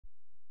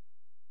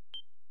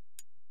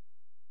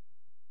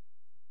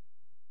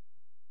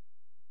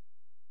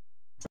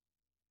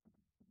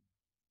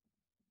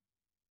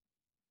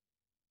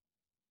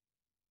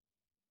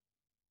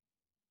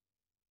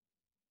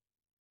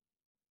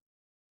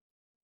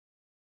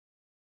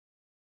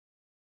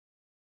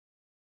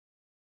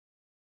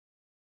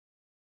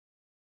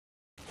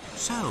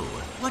So,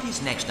 what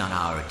is next on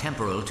our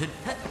temporal to...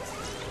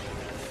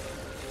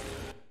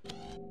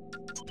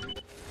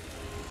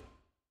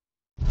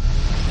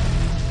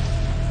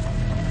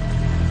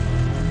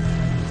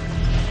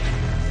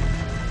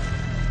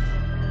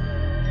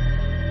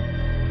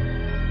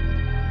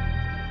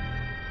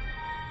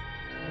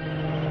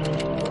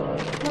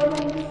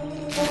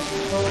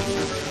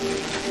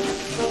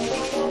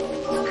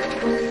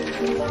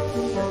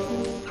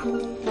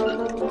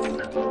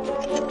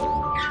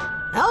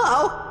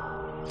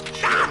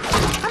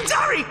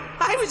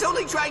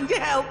 Trying to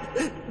help.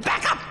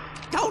 Back up!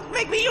 Don't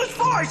make me use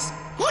force!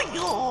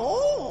 Weapon!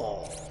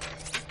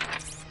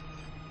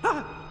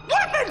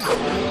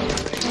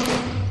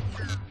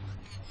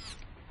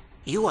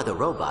 You are the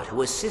robot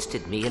who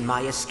assisted me in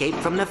my escape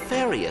from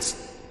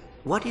Nefarious.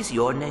 What is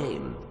your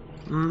name?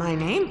 My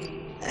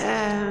name?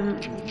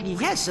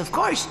 Yes, of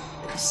course.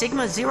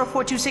 Sigma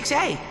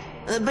 0426A.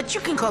 But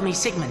you can call me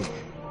Sigmund.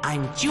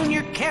 I'm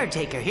junior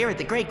caretaker here at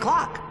the Great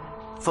Clock.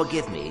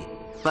 Forgive me,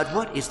 but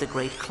what is the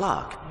Great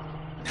Clock?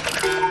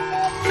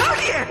 Oh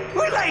dear!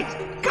 We're late!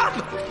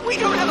 Come! We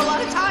don't have a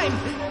lot of time!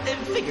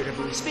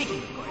 Figuratively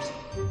speaking, of course.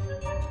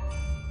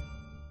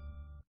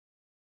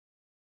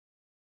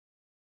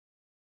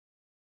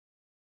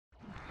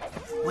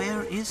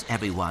 Where is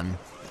everyone?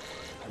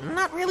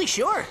 Not really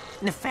sure.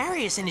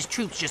 Nefarious and his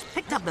troops just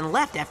picked up and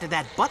left after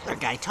that butler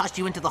guy tossed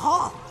you into the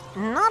hall.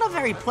 Not a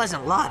very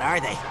pleasant lot,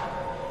 are they?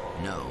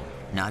 No,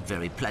 not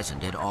very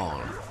pleasant at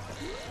all.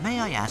 May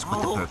I ask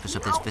what the purpose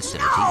of this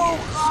facility is? Oh,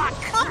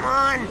 come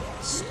on!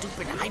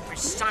 Stupid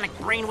hypersonic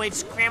brainwave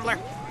scrambler.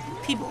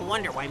 People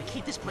wonder why we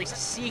keep this place a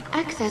secret.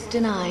 Access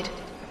denied.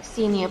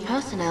 Senior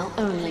personnel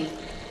only.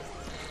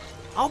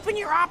 Open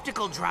your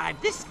optical drive.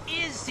 This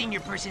is senior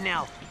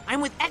personnel. I'm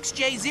with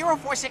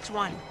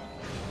XJ0461.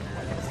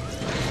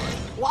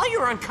 While you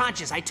were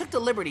unconscious, I took the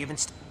liberty of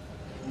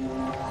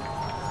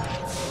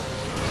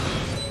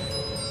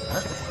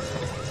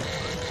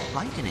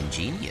Quite an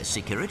ingenious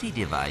security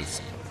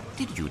device.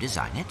 Did you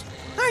design it?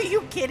 Are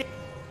you kidding?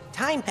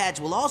 Time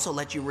pads will also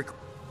let you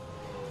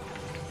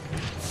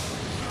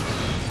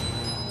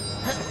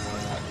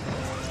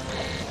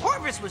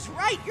Orvis was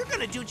right. You're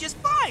gonna do just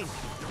fine.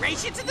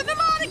 Race you to the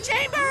mnemonic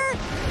chamber.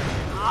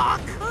 Oh,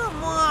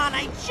 come on.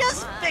 I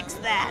just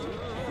fixed that.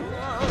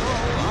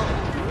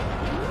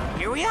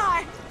 Here we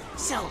are.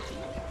 So,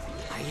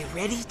 are you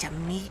ready to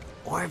meet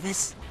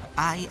Orvis?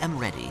 I am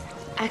ready.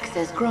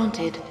 Access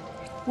granted.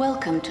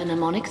 Welcome to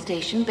Mnemonic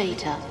Station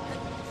Beta.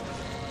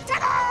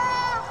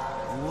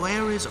 Ta-da!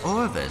 Where is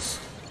Orvis?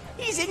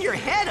 He's in your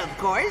head, of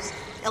course.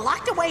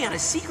 Locked away on a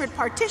secret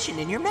partition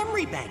in your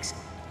memory banks.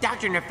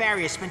 Dr.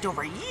 Nefarious spent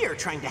over a year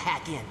trying to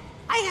hack in.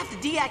 I have to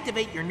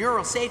deactivate your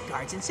neural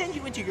safeguards and send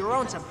you into your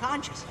own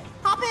subconscious.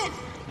 Hop in.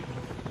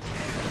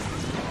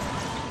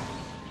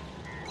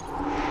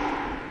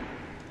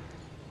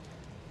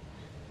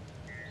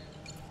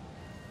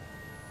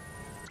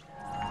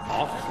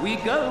 Off we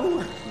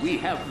go. We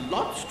have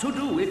lots to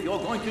do if you're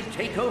going to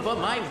take over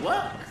my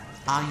work.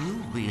 Are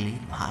you really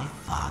my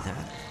father?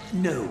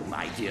 No,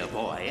 my dear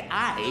boy.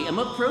 I am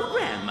a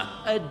program.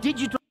 A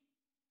digital...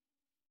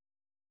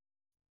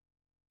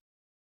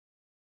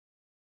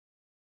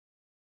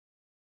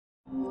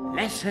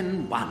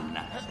 Lesson 1.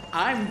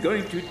 I'm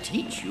going to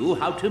teach you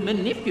how to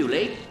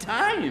manipulate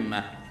time.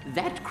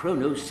 That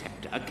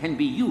chronoscepter can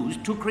be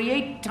used to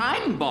create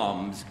time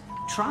bombs.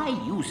 Try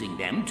using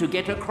them to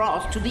get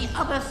across to the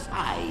other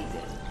side.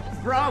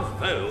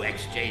 Bravo,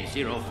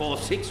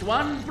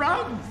 XJ0461,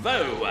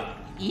 bravo!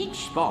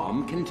 Each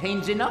bomb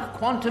contains enough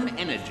quantum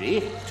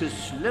energy to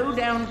slow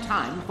down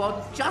time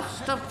for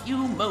just a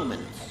few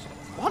moments.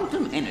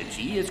 Quantum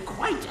energy is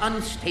quite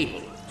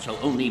unstable, so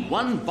only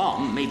one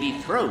bomb may be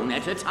thrown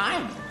at a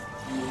time.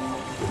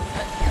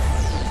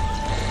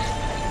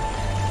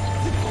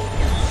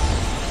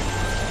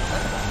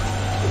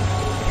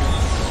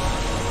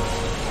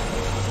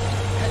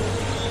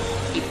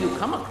 If you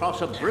come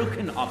across a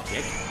broken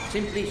object,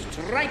 simply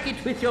strike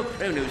it with your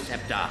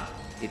chronoscepter.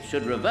 It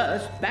should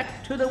reverse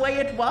back to the way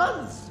it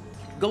was.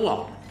 Go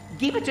on,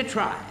 give it a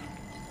try.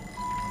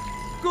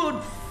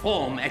 Good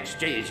form,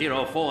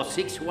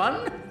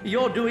 XJ0461.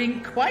 You're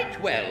doing quite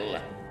well.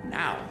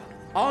 Now,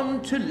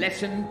 on to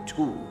lesson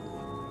 2.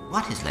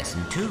 What is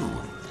lesson 2?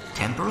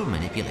 Temporal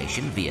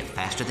manipulation via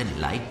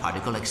faster-than-light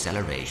particle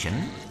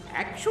acceleration?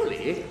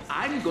 Actually,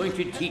 I'm going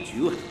to teach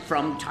you,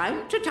 from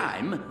time to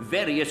time,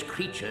 various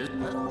creatures.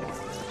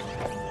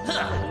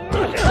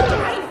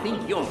 I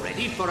think you're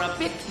ready for a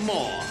bit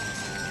more.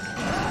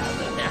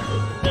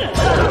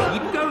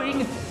 Keep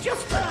going.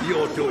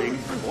 You're doing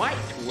quite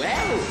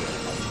well.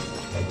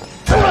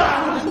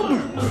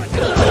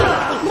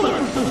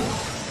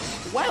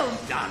 Well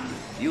done.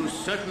 You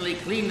certainly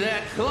cleaned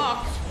their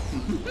clocks.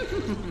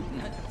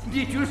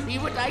 Did you see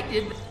what I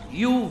did?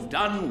 You've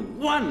done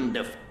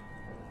wonderful.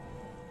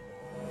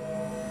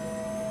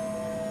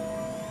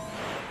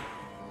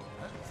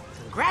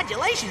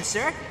 Congratulations,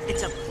 sir.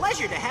 It's a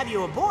pleasure to have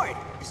you aboard.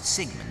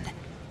 Sigmund,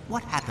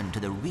 what happened to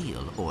the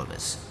real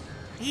Orvis?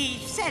 He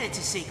said it's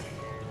a secret.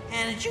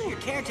 And a junior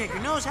caretaker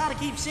knows how to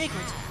keep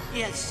secrets.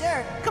 Yes,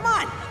 sir. Come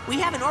on. We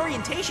have an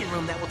orientation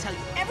room that will tell you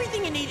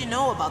everything you need to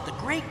know about the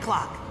Great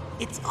Clock.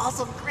 It's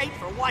also great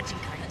for watching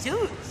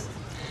cartoons.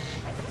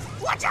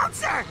 Watch out,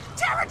 sir!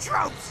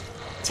 Terratropes!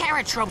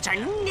 Terratropes are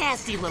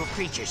nasty little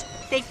creatures.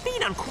 They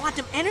feed on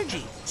quantum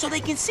energy, so they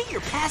can see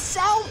your past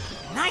self.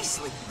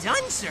 Nicely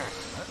done, sir.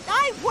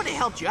 I would have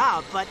helped you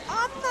out, but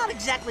I'm not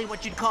exactly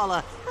what you'd call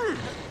a...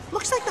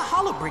 Looks like the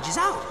hollow bridge is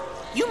out.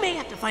 You may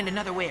have to find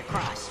another way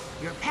across.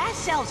 Your past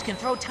selves can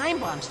throw time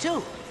bombs,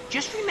 too.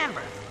 Just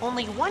remember,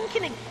 only one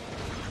can...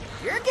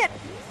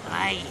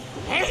 I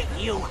hate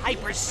you,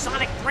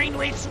 hypersonic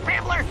brainwave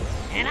scrambler!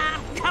 And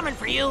I'm coming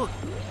for you.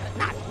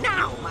 Not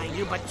now, mind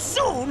you, but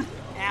soon,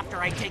 after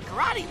I take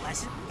karate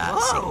lessons.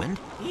 Sigmund,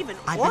 even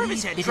I Orvis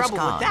believe had it trouble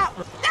is with gone. that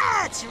one.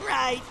 That's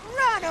right,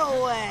 run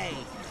away!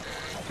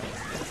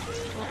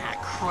 Ah,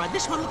 crud,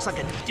 this one looks like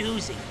a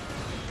doozy.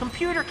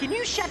 Computer, can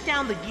you shut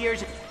down the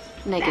gears?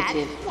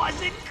 Negative. That was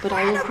incredible! But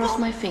I will cross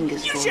my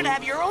fingers You for should you.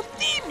 have your own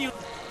theme music.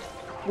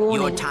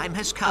 Warning. Your time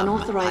has come,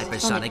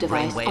 Unauthorized sonic hypersonic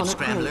device brainwave on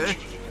scrambler. approach.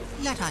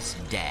 Let us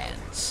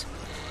dance.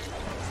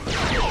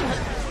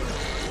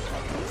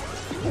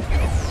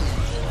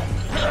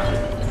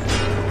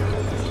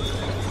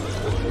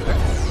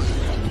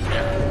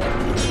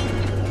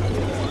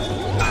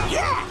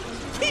 Yeah!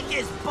 Kick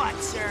his butt,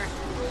 sir!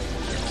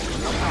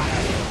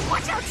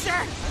 Watch out,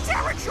 sir!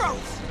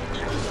 Terratropes!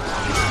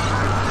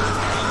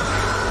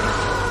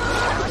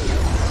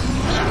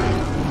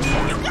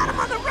 You got him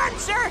on the run,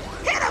 sir!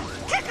 Hit him!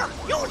 Kick him!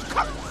 Use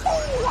kung fu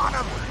on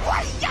him!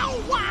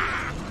 Why-yow-wah!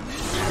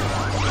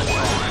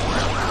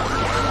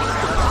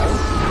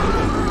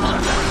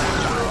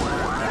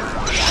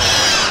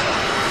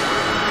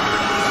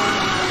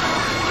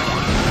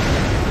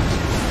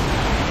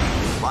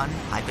 One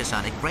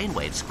hypersonic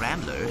brainwave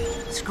scrambler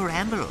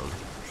scrambled.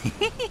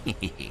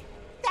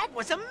 That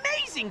was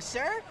amazing,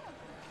 sir!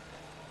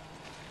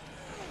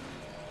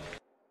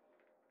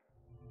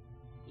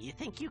 You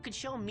think you could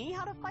show me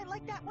how to fight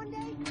like that one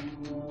day?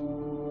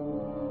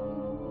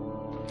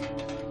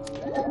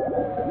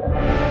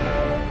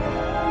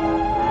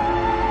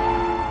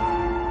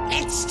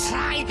 Let's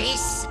try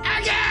this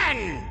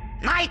again!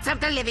 Night of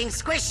the Living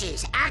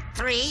Squishies, Act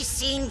 3,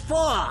 Scene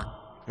 4.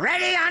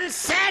 Ready on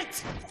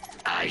set?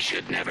 I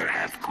should never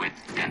have quit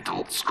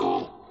dental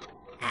school.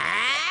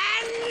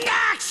 And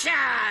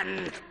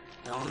action!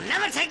 You'll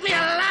never take me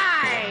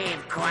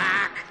alive,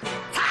 Quack!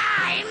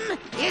 Time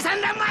is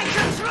under my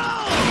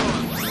control!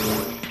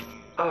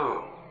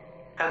 Oh,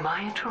 am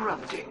I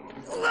interrupting?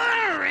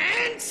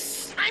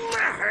 Lawrence! I'm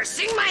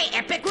rehearsing my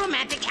epic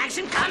romantic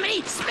action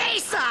comedy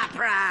space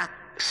opera!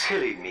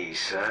 Silly me,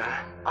 sir.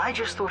 I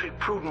just thought it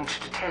prudent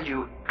to tell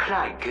you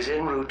Clank is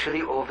en route to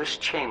the Orvis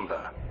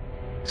chamber.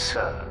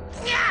 Sir.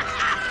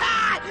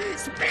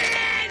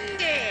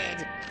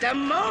 Splendid! The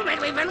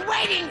moment we've been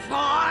waiting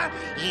for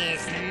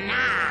is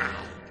now.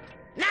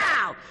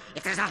 Now,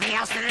 if there's nothing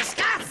else to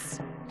discuss.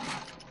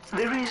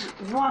 There is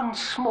one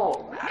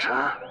small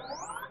matter.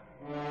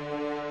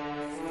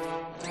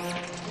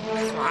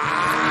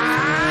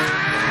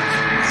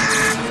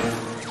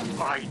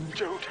 I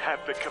don't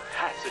have the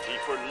capacity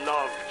for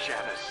love,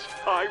 Janice.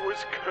 I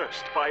was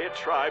cursed by a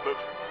tribe of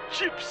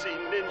gypsy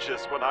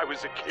ninjas when I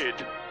was a kid.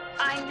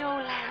 I know,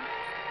 Lamb.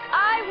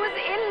 I was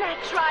in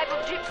that tribe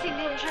of gypsy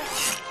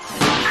ninjas.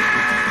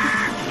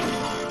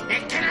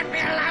 They cannot be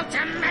allowed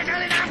to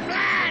meddle in our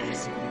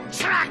plans!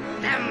 Track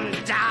them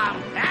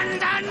down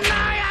and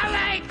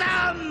annihilate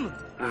them!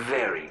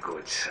 Very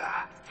good, sir.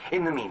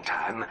 In the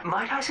meantime,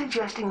 might I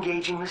suggest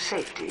engaging the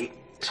safety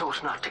so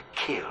as not to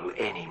kill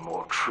any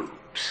more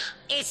troops?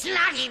 It's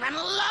not even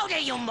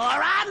loaded, you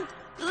moron!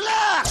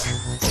 Look!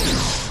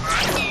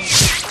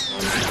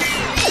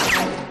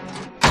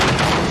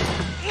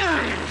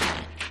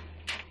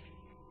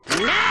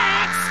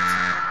 Next!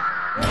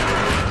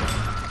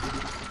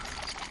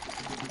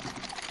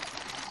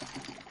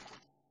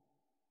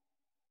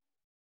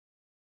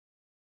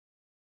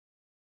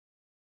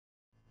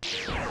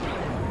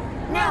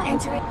 Now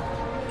entering.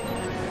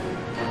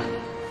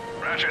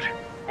 Ratchet,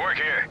 work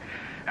here.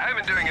 I've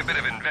been doing a bit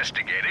of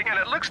investigating, and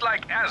it looks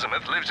like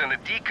Azimuth lives in a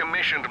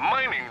decommissioned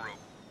mining room.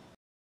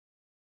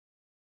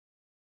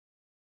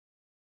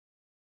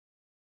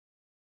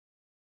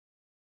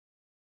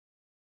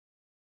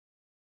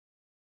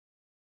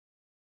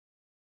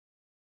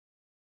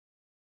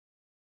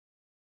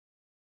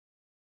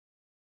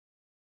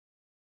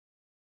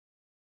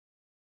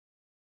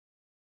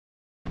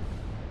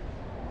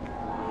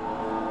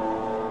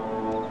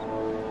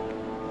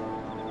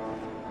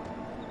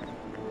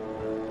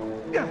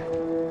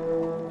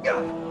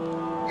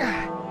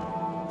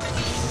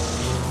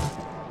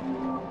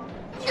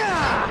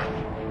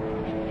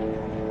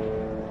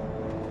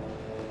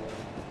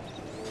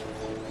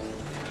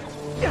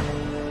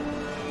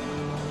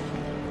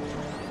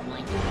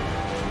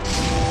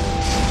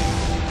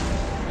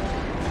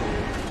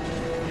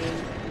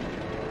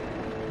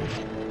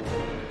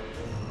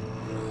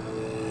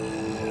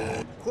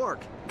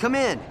 Come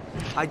in.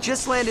 I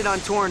just landed on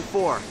Torrent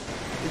 4.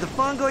 Do the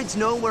Fongoids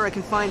know where I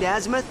can find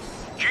Azimuth?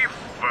 Chief,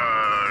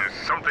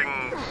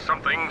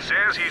 something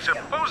says he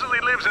supposedly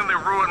lives in the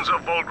ruins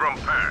of Volgrim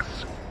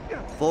Pass.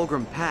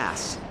 Volgrim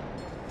Pass?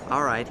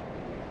 All right.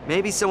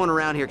 Maybe someone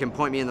around here can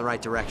point me in the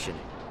right direction.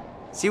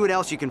 See what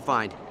else you can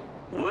find.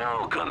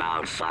 Welcome,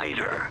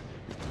 outsider.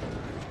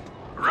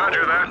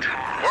 Roger that.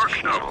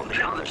 Work out. On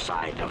the other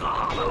side of the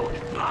hollow,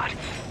 but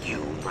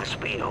you must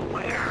be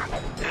aware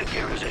that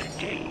there is a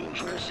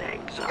dangerous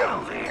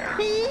exile there.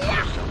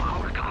 Most of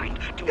our kind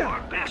do our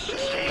best to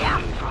stay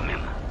away from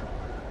him.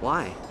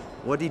 Why?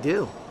 What'd he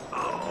do?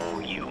 Oh,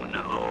 you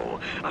know.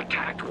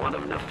 Attacked one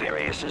of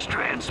Nefarious's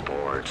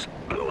transports.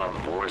 Blew up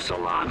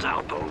Vorsalon's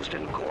outpost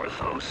in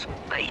Korthos.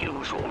 The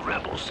usual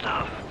rebel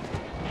stuff.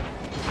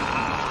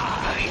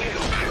 Ah, you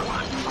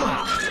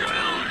well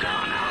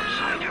done,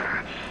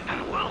 outsider.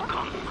 And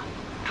welcome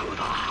to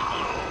the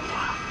Hollow.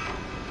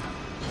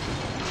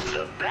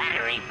 The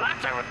battery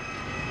butts are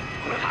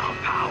without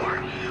power.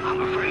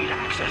 I'm afraid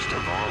access to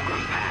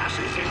Volgrim Pass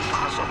is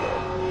impossible.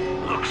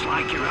 Looks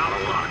like you're out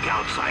of luck,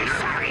 outsider.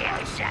 Sorry,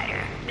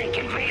 outsider. The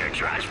conveyor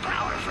draws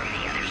power from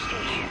the other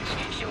stations,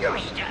 so we're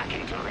stuck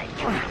until that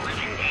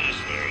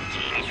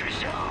 -13 is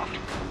resolved.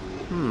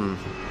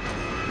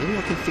 Maybe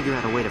I can figure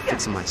out a way to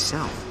fix it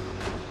myself.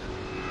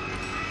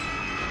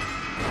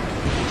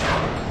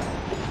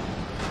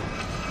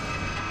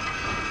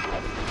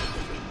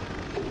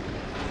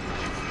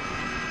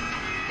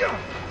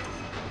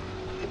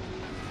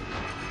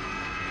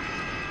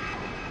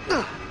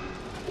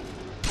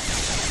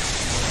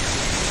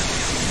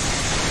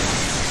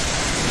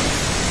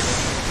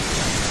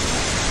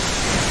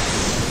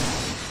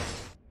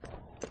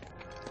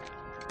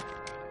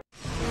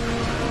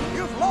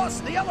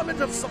 The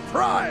element of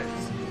surprise.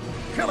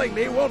 Killing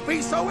me won't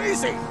be so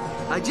easy.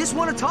 I just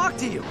want to talk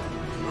to you.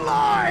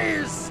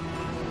 Lies!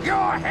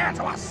 You're here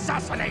to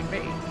assassinate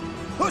me.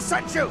 Who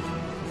sent you?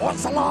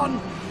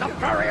 Vorsalon?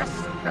 Nefarious?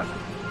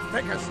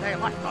 Figures they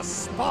lack the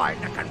spine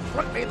to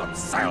confront me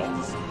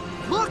themselves.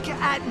 Look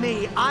at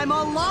me. I'm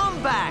a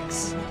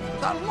Lombax.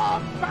 The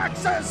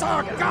Lombaxes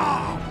are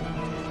gone.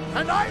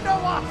 And I know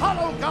a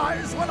hollow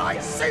guys when I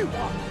see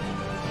one.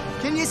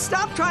 Can you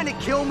stop trying to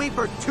kill me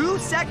for 2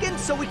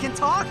 seconds so we can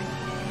talk?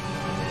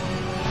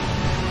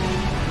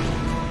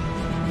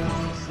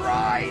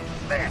 Try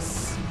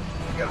this!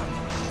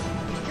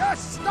 You're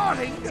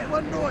starting to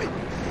annoy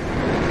me.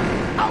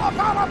 How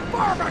about a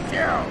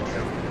barbecue?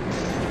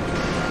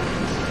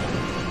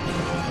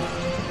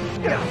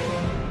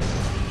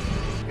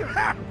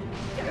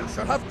 You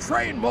should have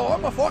trained more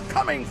before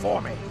coming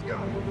for me.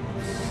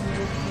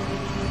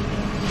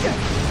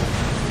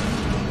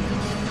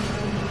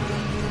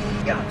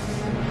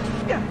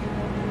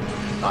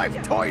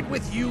 I've toyed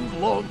with you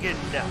long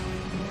enough.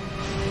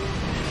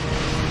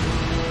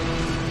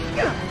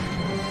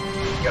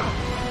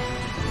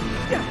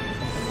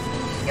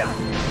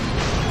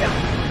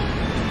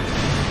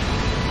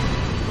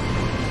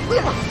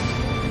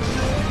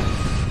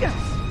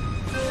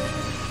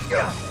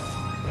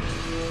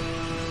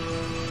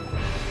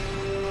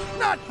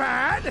 Not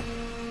bad.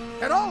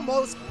 It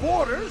almost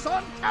borders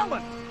on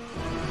talent.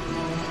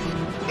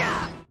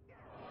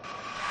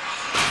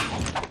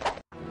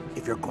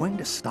 If you're going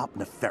to stop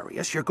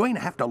Nefarious, you're going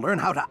to have to learn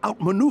how to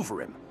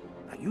outmaneuver him.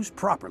 Now, used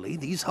properly,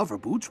 these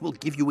hoverboots will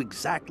give you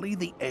exactly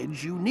the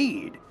edge you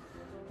need.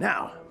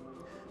 Now,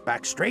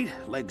 back straight,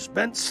 legs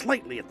bent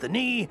slightly at the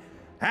knee,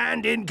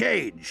 and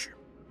engage.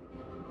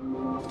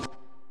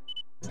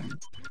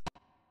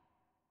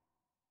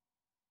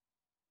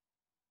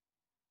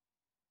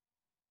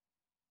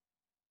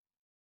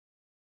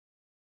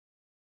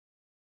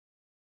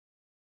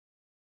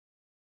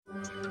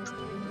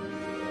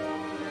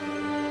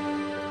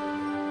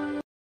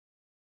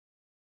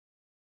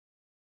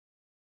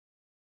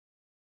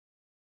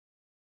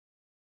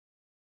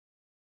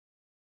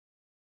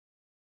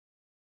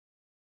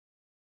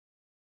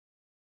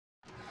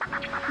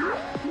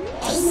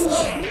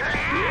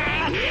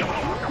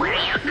 Where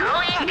are you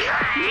going,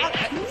 Clank?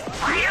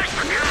 Where's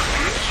the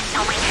robot? So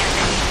we can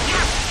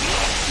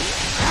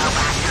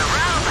robot to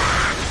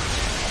robot.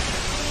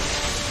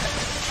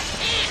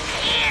 He's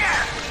here!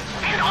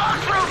 And all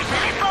troops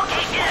in its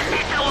location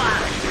is the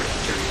one!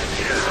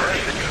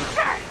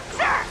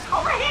 Sir!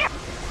 Over here!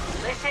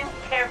 Listen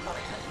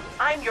carefully.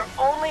 I'm your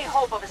only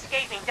hope of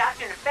escaping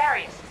Dr.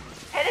 Nefarious.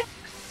 Headed?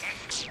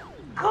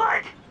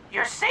 Good!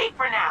 You're safe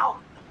for now!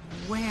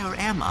 Where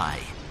am I?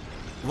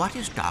 What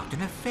is Dr.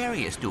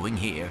 Nefarious doing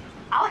here?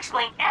 I'll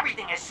explain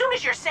everything as soon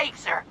as you're safe,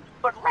 sir.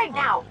 But right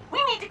now,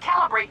 we need to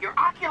calibrate your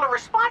ocular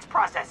response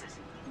processes.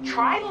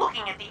 Try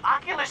looking at the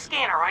ocular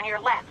scanner on your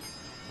left.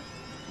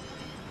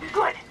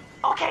 Good.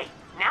 Okay,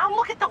 now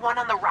look at the one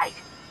on the right.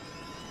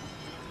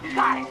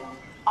 Got it.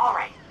 All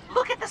right,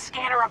 look at the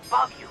scanner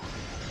above you.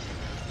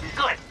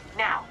 Good.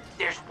 Now,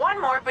 there's one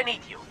more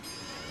beneath you.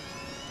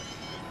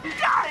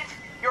 Got it!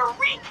 You're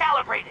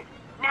recalibrated.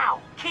 Now,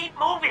 keep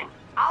moving.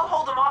 I'll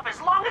hold them off as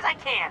long as I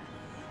can.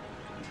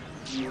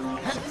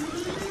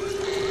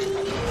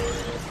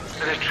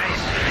 The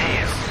trace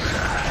fails.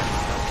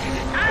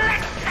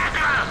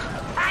 Unacceptable!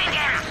 Find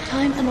him!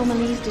 Time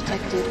anomalies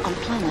detected on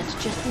planet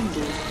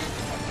Jethindu.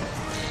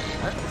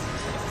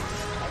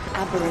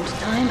 Aberrant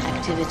time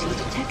activity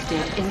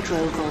detected in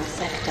Drogal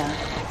sector.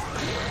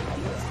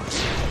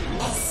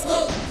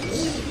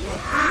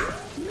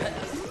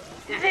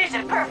 There's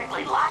a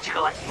perfectly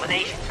logical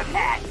explanation for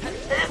that,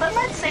 but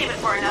let's save it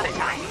for another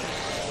time.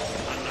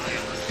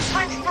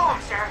 Punch through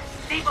them, sir.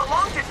 They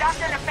belong to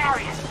Dr.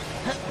 Nefarious.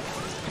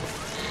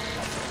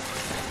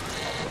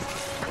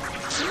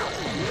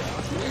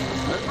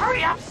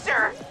 Hurry up,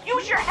 sir!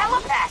 Use your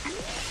helipack!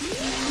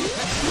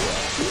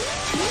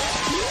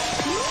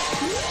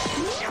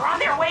 They're on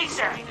their way,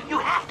 sir! You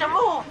have to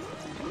move!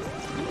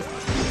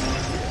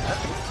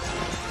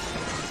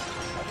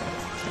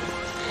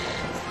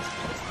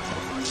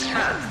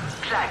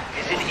 Clank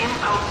is in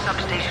Impulse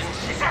Substation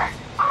 6. Sir,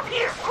 up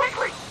here,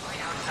 quickly!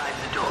 Right outside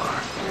the door.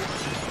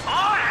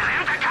 Order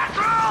him to cut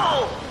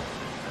through!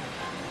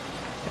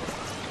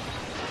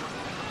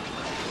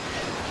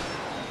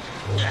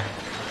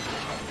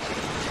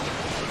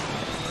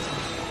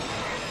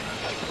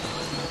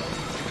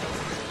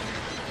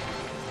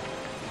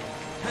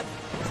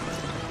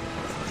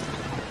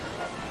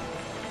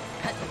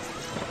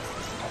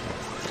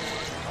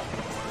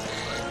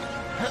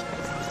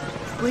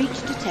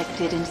 Breach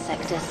detected in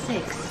Sector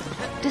 6.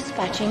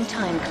 Dispatching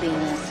time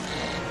cleaners.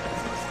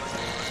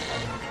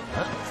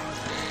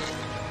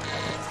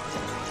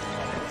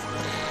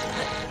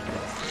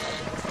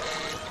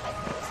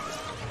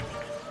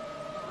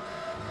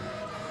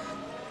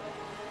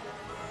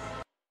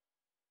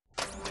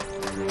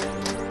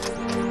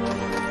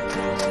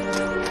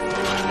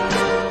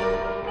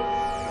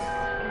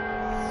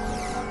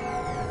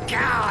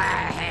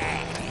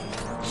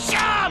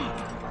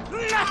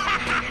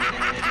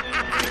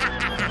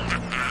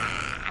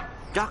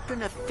 Dr.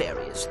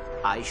 Nefarious,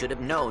 I should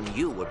have known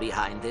you were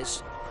behind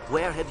this.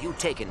 Where have you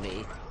taken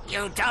me?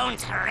 You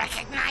don't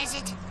recognize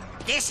it?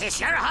 This is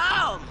your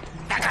home!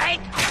 The Great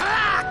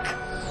Clock!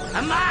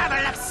 A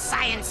marvel of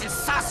science and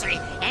sorcery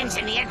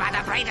engineered by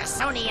the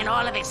brightest Sony in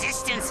all of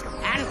existence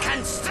and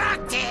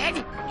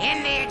constructed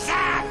in the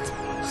exact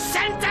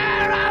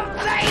center of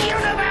the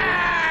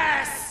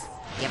universe!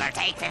 Give or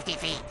take 50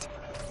 feet.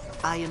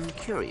 I am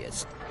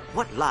curious.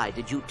 What lie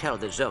did you tell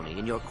the Zoni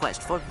in your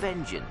quest for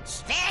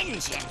vengeance?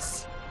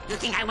 Vengeance? You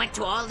think I went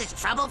to all this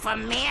trouble for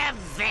mere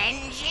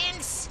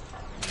vengeance?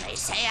 They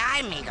say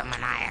I'm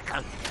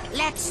egomaniacal.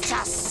 Let's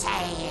just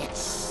say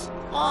it's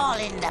all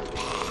in the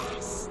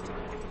past.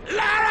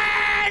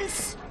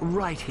 Lawrence!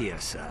 Right here,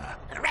 sir.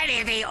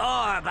 Ready the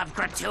orb of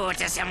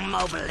gratuitous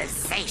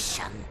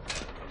immobilization.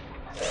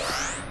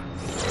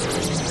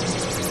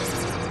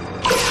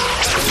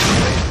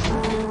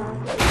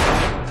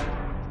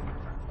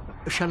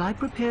 Shall I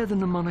prepare the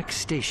mnemonic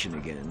station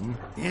again?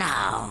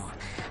 No,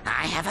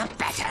 I have a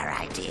better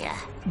idea.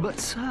 But,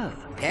 sir...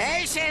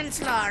 Patience,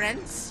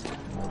 Lawrence.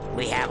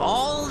 We have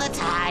all the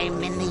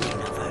time in the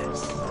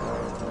universe.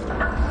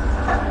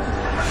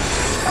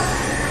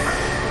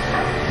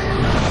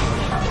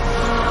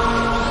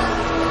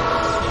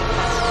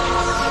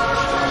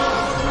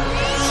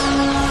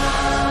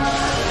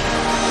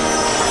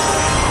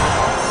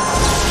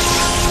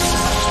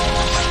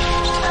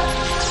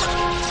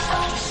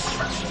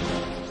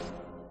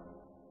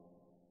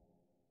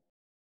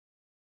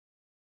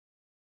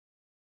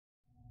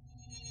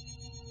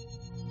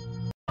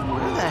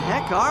 Where the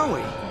heck are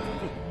we?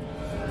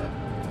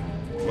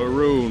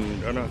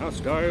 Marooned on a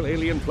hostile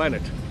alien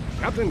planet.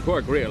 Captain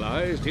Quark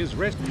realized his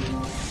rest...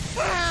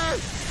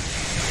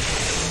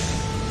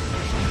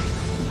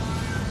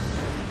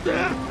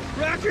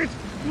 Ratchet!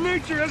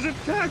 Nature is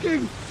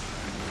attacking!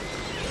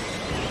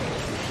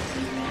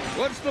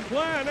 What's the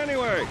plan,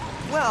 anyway?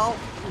 Well,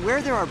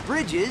 where there are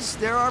bridges,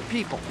 there are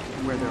people.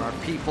 Where there are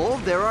people,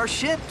 there are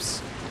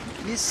ships.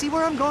 You see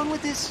where I'm going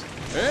with this?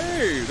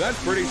 Hey,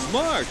 that's pretty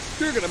smart.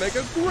 You're gonna make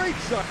a great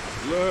site.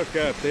 Look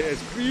at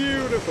this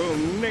beautiful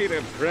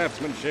native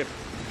craftsmanship.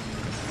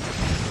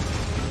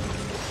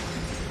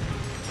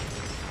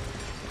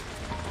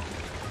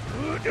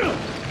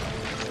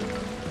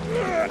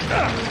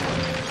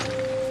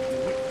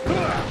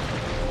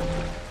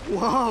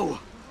 Whoa!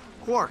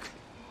 Quark.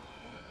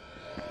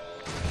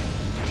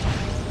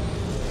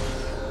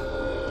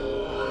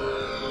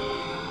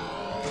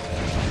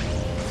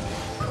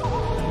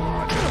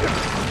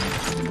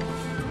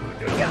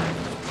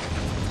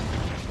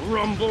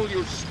 Rumble,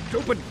 you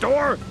stupid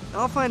door!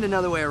 I'll find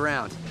another way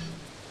around.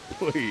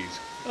 Please,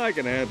 I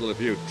can handle a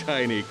few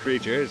tiny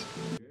creatures.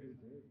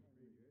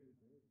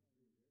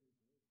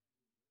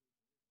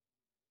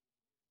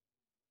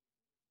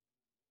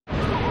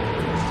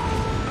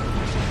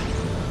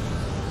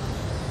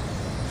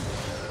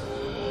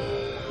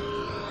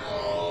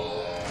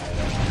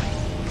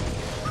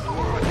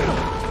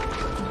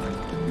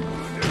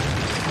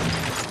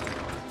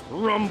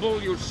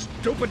 Rumble, you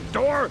stupid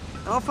door!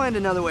 I'll find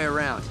another way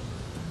around.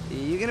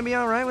 You gonna be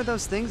alright with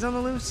those things on the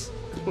loose?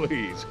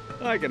 Please,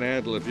 I can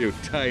handle a few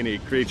tiny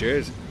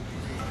creatures.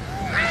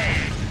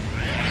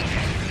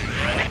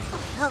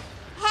 Help!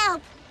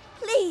 Help!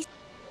 Please!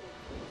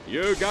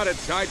 You got it,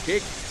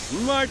 sidekick.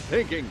 Smart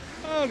thinking.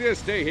 I'll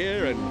just stay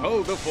here and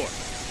hold the fort.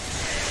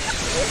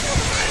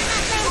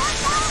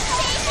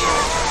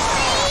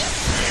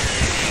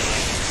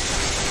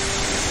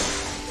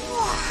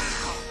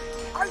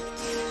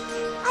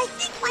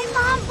 My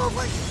mom's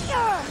over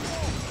here!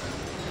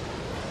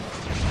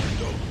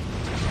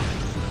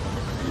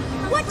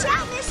 Watch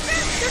out, mister!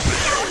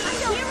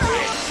 You're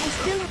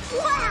hero!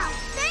 Wow!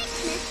 Thanks,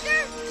 mister!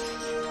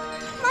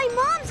 My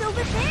mom's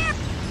over there!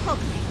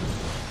 Okay.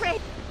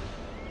 Fred.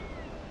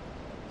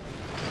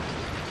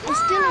 I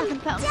still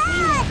haven't found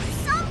Dad!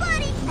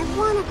 Somebody! I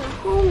want to go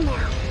home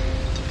now.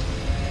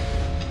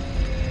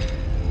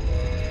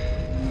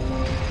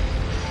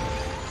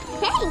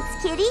 Thanks,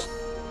 Kitty!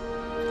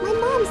 My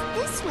mom's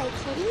this way,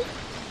 Kitty.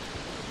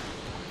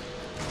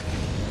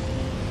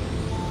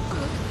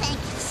 Oh, thank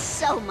you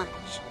so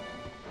much.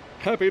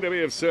 Happy to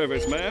be of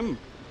service, ma'am.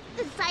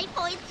 The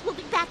Xiphoids will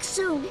be back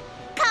soon.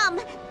 Come!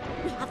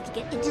 We have to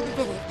get into the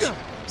village.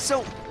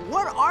 So,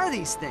 what are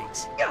these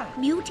things?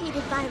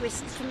 Mutated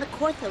viruses from the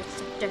Korthos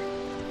sector.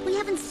 We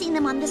haven't seen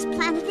them on this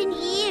planet in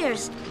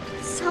years.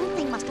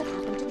 Something must have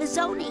happened to the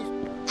Zoni.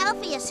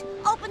 Alpheus,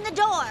 open the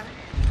door!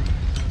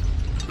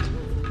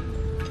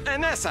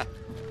 Anessa!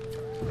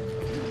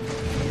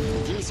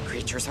 These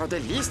creatures are the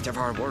least of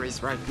our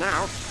worries right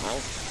now. Well,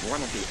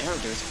 one of the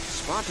elders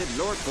spotted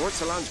Lord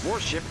Borsalon's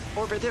warship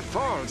over the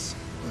falls.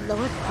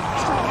 Lord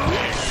Borsalon?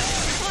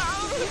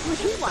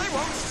 They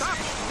won't stop!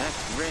 That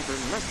rebel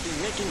must be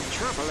making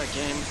trouble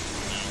again.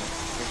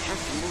 We have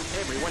to move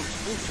everyone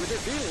into the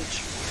village.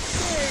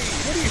 Hey,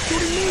 what are you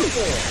shooting me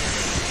for?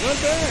 Not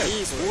bad.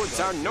 These woods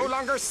are no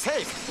longer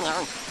safe.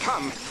 Now,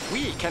 come,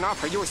 we can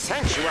offer you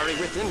sanctuary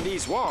within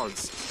these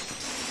walls.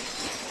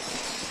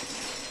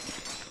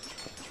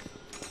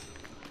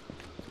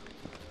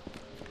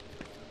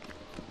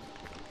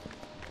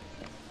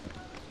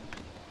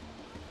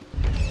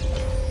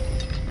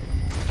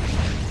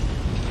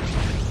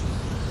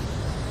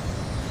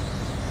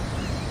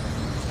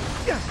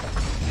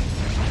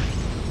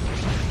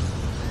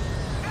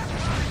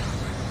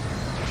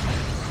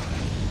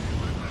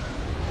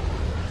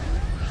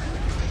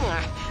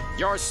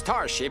 Your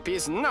starship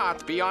is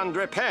not beyond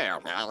repair,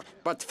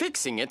 but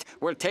fixing it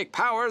will take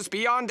powers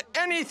beyond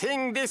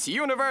anything this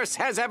universe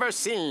has ever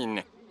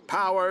seen.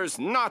 Powers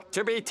not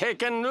to be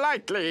taken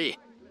lightly.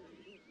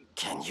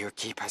 Can you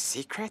keep a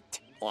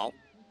secret? Well,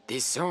 the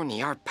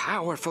Zoni are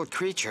powerful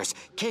creatures,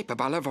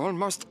 capable of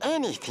almost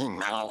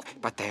anything,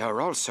 but they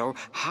are also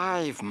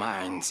hive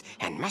minds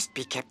and must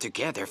be kept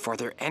together for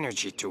their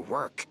energy to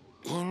work.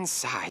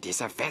 Inside is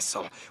a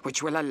vessel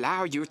which will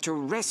allow you to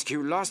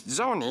rescue lost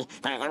Zoni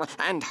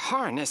and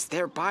harness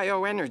their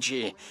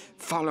bioenergy.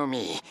 Follow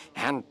me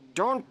and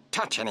don't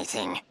touch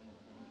anything.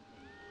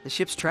 The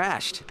ship's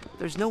trashed.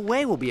 There's no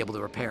way we'll be able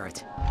to repair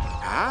it.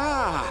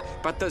 Ah,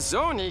 but the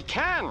Zoni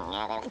can.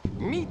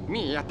 Meet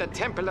me at the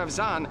Temple of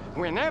Zan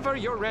whenever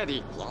you're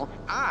ready. We'll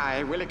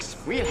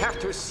have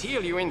to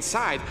seal you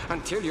inside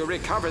until you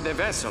recover the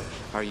vessel.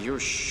 Are you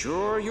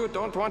sure you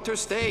don't want to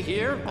stay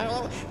here?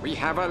 We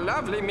have a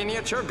lovely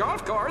miniature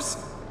golf course.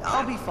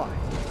 I'll be fine.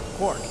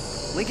 Quark,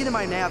 link into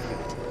my nav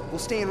unit. We'll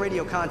stay in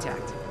radio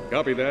contact.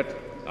 Copy that.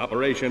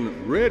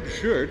 Operation Red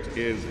Shirt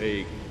is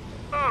a...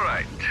 All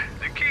right.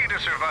 The key to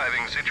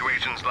surviving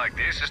situations like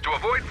this is to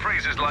avoid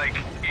phrases like,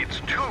 "It's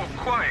too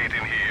quiet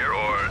in here,"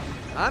 or...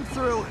 I'm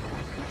through.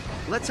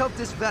 Let's hope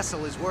this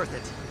vessel is worth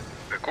it.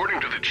 According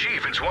to the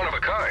Chief, it's one of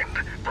a kind.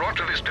 Brought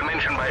to this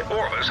dimension by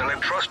Orvis and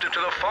entrusted to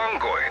the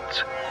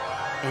Fongoids.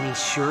 And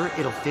he's sure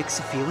it'll fix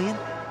Aphelion?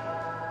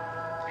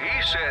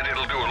 He said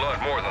it'll do a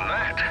lot more than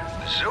that.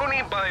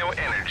 Zoni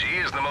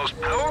bioenergy is the most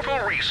powerful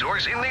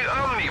resource in the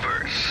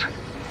Omniverse.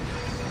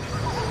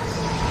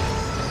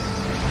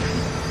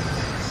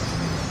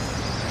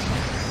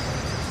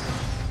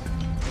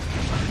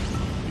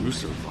 You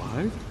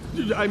survived?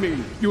 I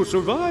mean, you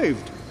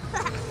survived!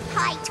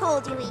 I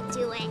told you he'd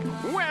do it.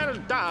 Well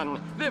done!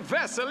 The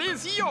vessel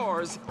is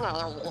yours!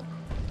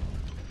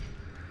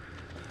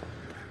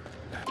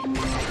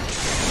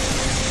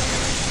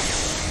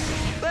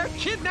 They're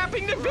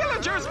kidnapping the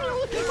villagers!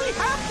 We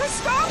have to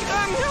stop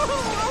them!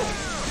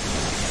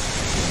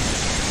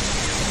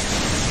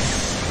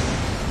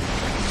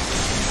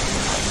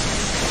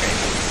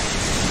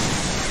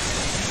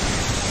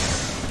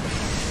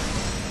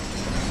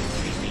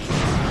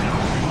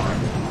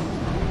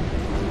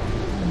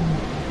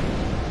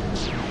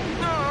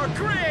 Oh,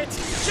 great!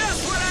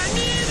 Just what I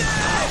needed!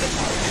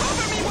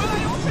 Cover me while I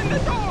open the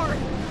door!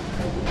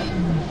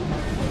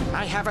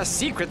 I have a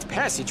secret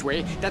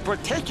passageway that will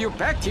take you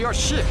back to your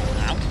ship.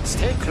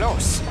 Stay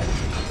close.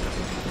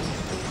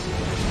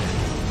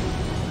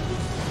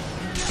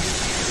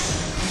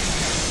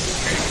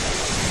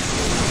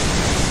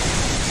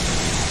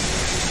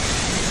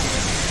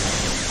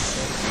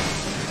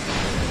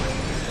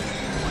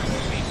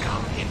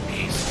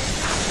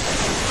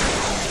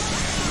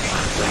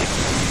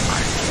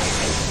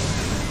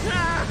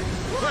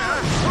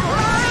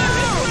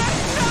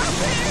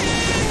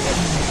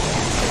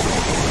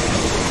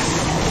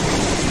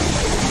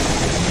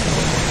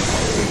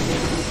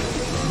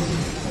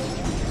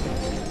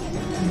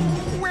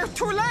 We're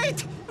too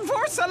late!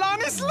 Vorsalon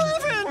is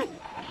leaving!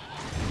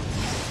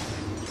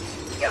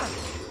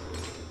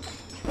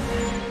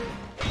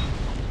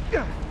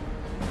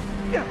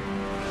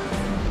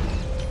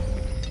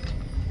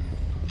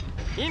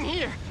 In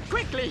here,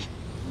 quickly!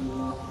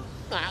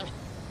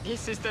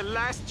 This is the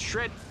last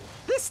shred.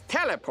 This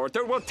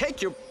teleporter will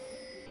take you.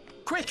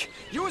 Quick,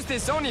 use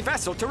this Zoni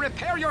vessel to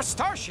repair your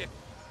starship.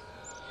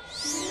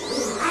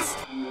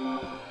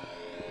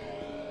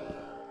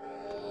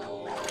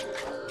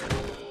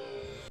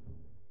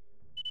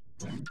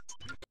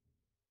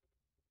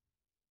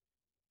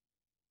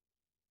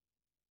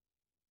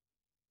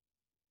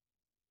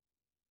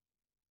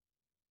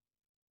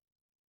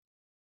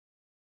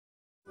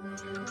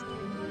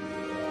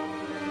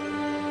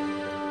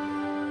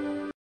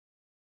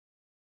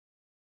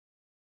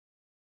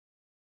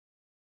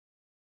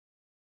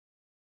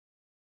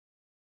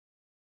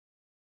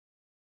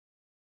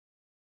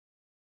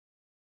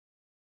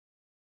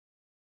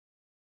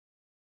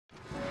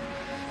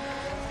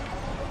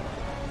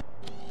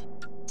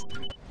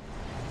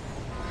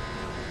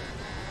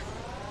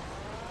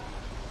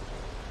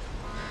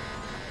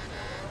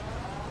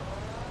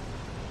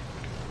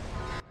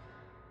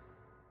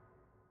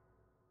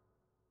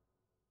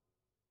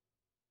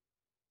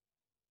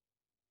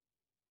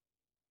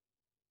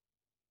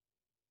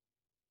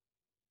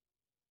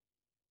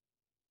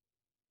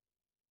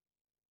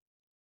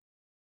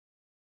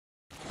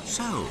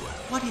 So,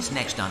 what is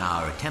next on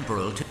our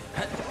temporal I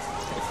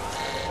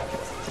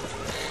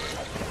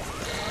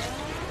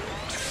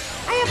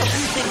have a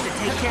few things to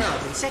take care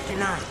of in Sector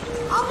 9.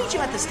 I'll meet you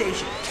at the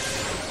station.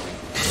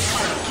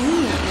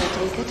 Junior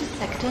caretaker to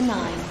Sector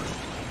 9.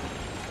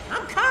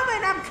 I'm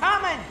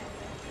coming!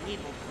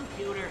 Evil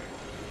computer.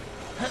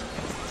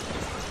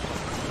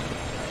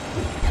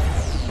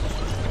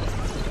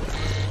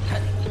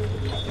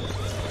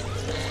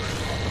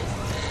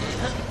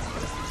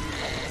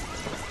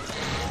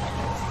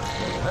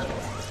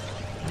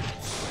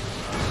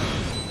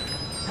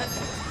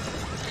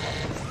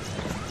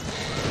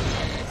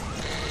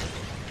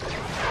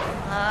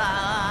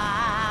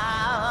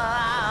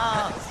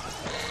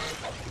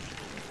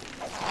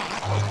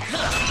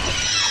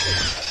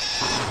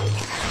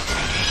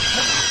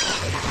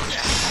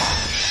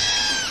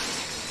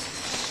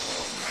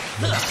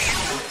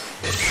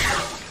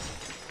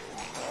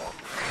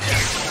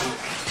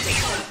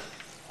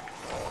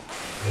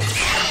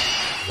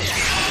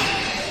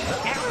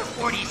 Error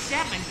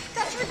 47?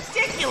 That's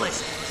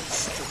ridiculous!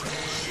 Stupid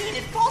machine,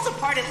 it falls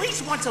apart at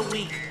least once a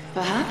week.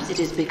 Perhaps it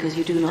is because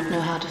you do not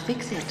know how to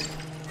fix it.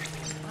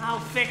 I'll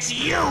fix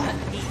you!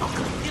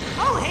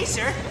 Oh, hey,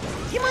 sir.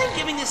 Do you mind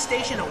giving this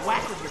station a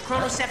whack with your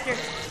chronoscepter?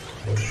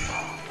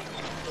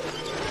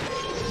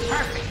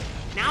 Perfect.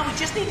 Now we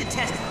just need to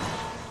test it.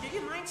 Do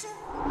you mind, sir?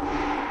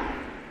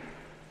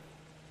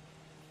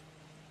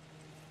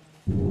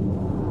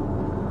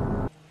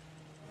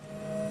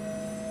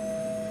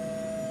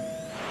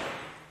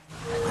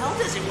 Well,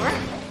 does it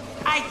work?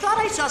 I thought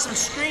I saw some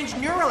strange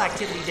neural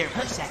activity there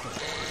for a second.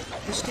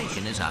 The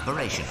station is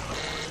operational.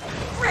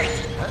 Great!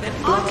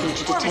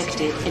 Blockage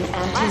detected in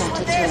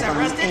antimatter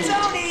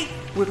turbine 8.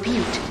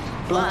 Repeat.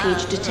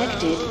 Blockage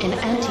detected in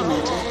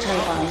antimatter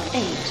turbine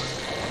 8.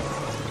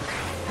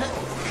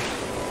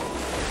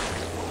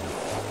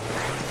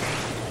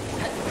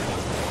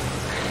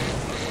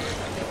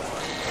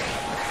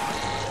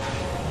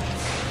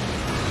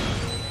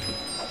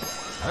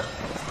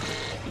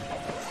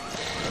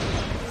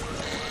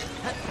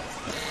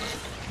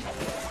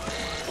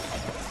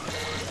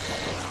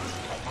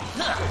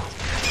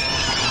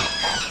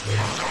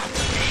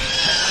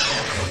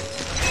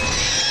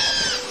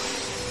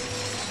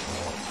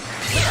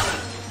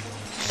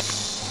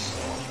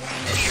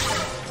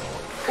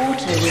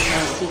 Auto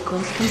repair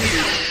sequence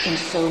complete in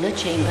solar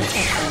chamber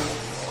echo.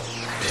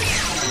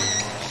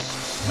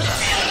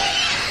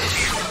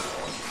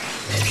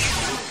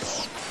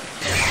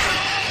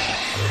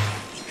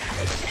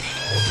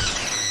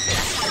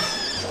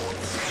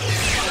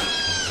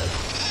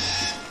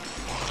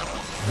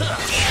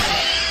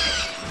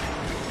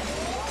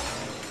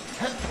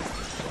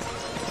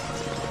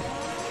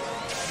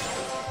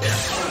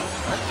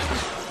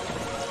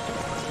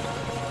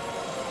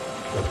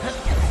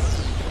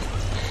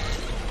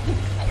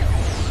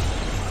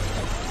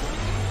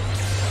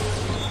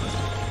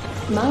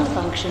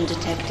 Malfunction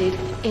detected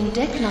in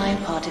Deck 9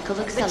 particle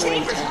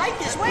accelerator. The chamber's right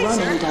this way,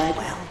 Running sir.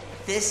 Well,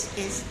 this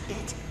is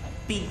it.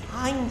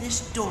 Behind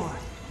this door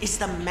is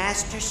the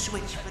master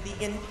switch for the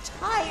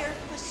entire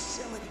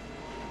facility.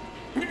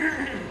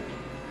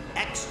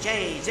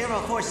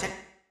 XJ046.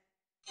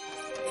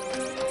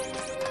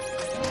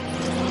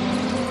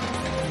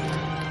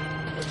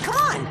 Come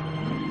on!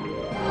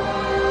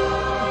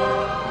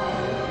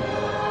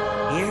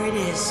 Here it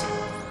is.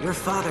 Your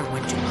father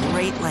went to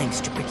great lengths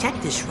to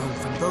protect this room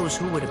from those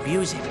who would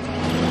abuse it.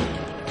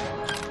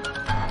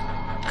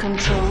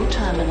 Control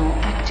terminal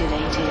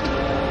activated.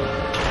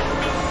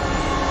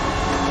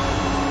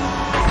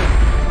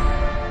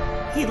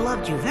 He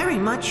loved you very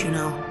much, you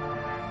know.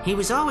 He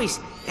was always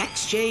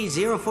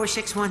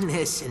XJ0461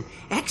 this and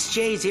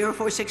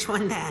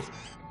XJ0461 that.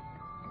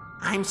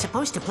 I'm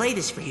supposed to play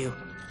this for you.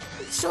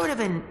 It's sort of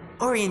an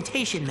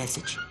orientation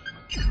message.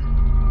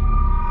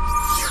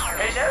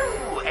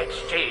 Hello,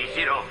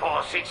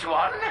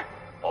 XJ0461.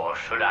 Or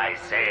should I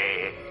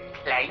say,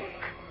 Clank?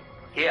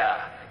 Here,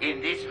 in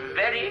this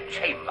very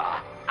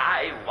chamber,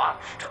 I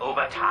watched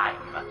over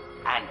time.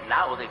 And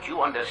now that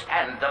you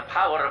understand the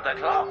power of the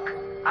clock,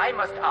 I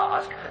must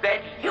ask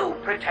that you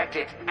protect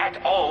it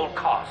at all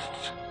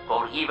costs.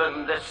 For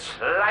even the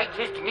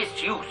slightest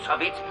misuse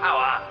of its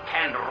power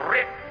can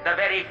rip the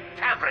very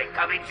fabric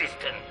of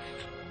existence.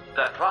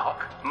 The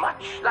clock,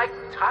 much like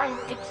time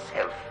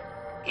itself,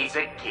 is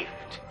a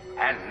gift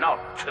and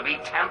not to be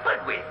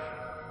tampered with.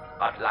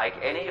 But like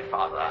any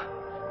father,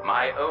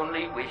 my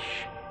only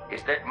wish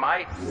is that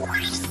my...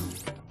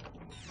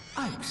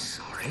 I'm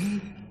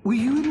sorry. Were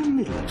you in the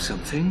middle of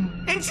something?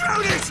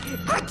 Intruders!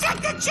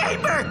 Protect the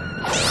chamber!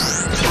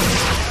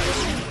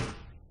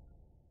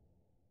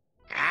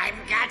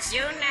 I've got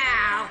you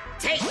now.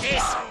 Take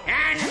this,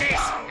 and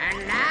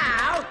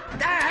now,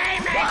 the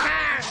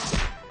Haymaker!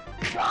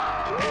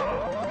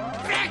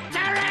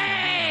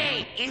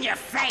 Victory! In your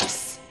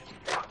face!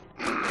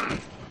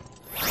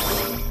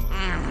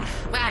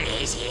 What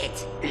is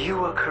it?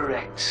 You are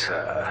correct,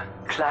 sir.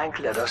 Clank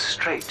led us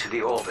straight to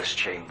the Orbis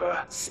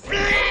chamber.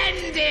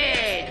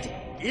 Splendid!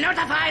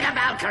 Notify the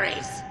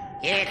Valkyries.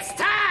 It's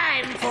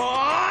time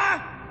for...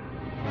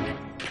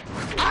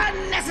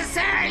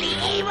 Unnecessarily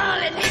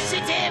Evil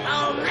Initiative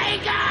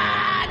Omega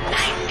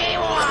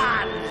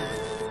 91!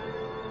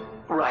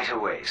 Right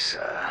away,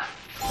 sir.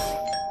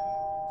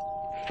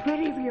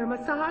 Ready for your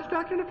massage,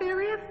 Dr.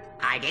 Nefarious?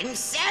 I didn't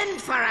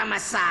send for a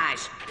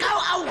massage.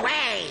 Go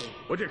away!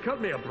 Would you cut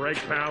me a break,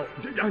 pal?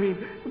 I mean...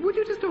 Would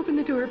you just open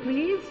the door,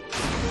 please?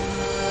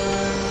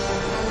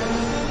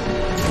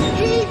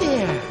 Hey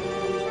there!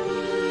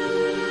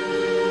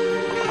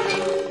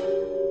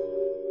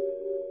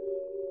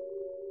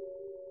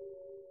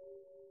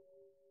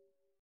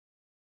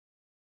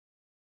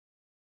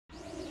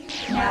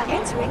 Now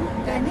entering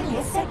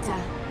Vapedia sector.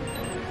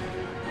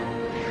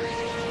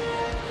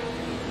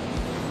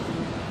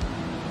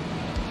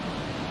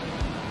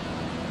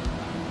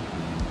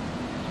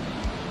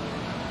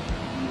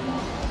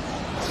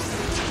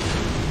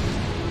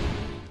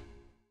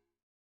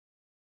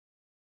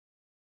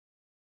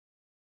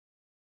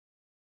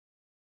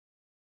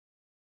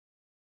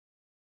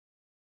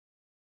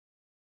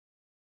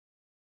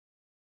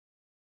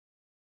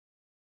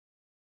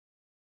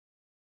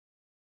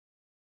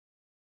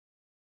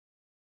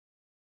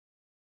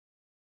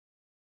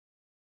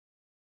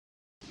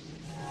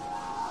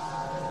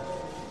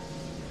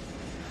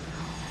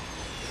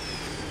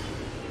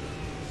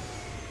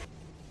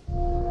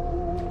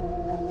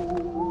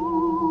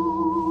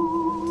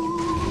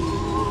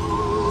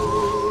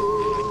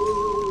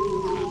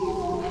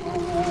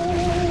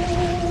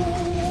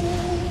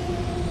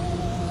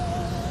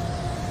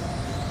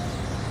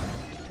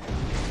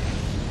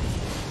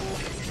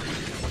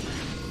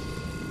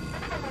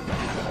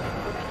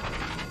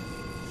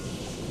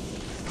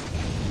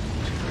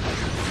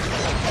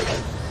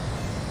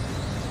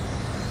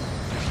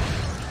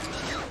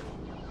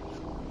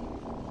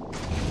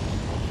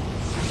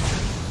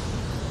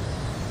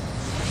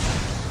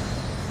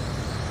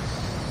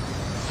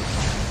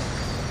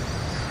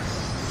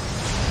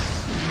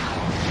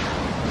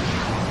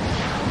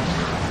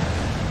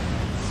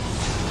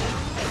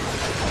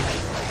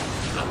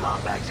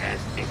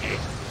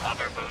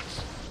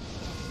 Hoverboots.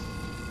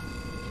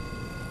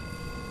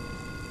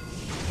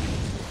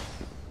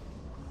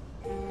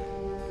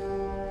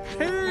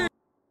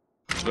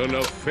 The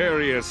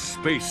nefarious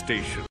space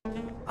station.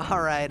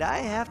 All right, I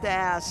have to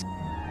ask.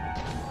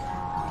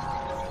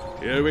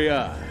 Here we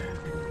are.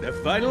 The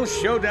final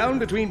showdown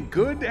between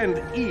good and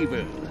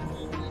evil.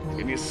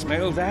 Can you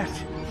smell that?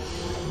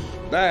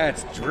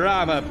 That's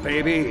drama,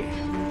 baby.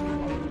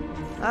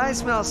 I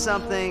smell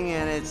something,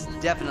 and it's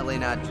definitely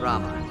not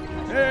drama.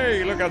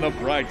 Hey, look on the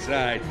bright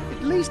side.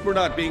 At least we're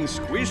not being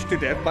squished to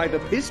death by the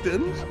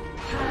pistons.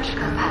 Purge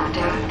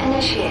compactor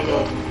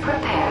initiated.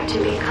 Prepare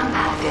to be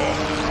compacted.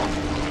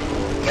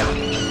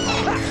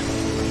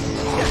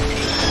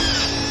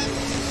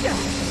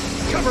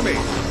 Cover me!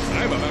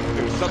 I'm about to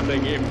do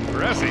something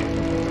impressive.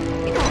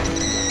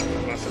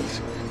 Muscles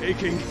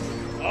aching,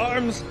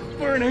 arms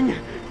burning,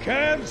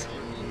 calves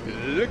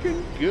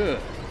looking good.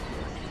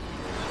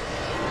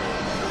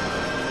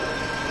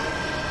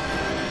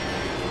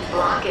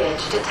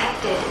 Blockage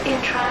detected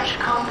in trash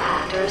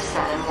compactor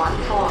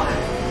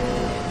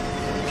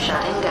 714.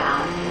 Shutting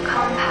down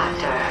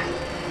compactor.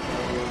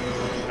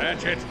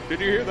 Ratchet, did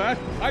you hear that?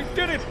 I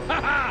did it!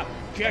 Ha-ha!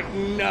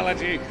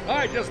 Technology!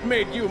 I just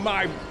made you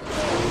my...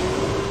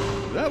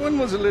 That one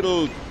was a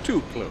little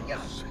too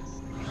close.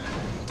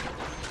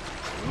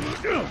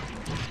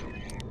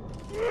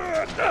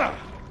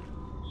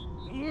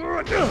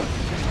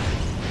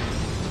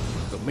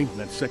 The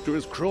maintenance sector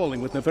is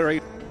crawling with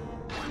nefarious...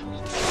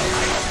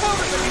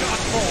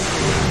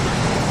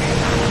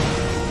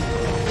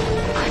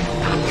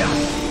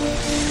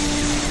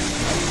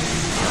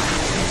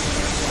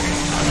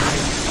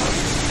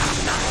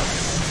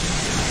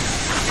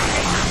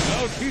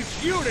 I'll teach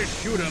you to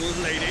shoot a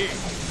lady!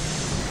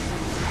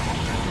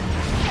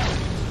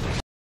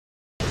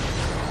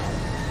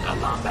 The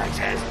Lombax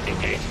has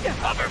engaged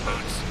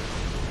hoverboots.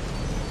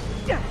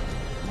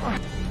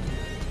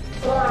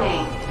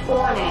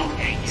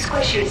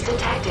 Squishies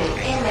detected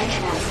in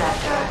maintenance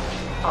sector.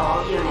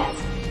 All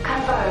units,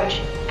 converge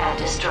and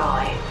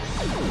destroy.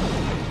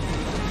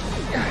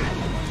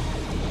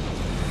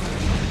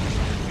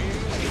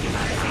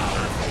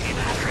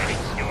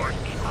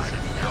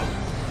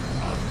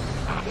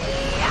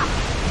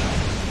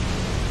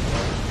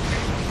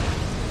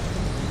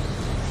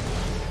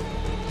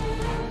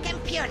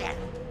 Computer,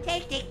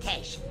 take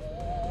dictation.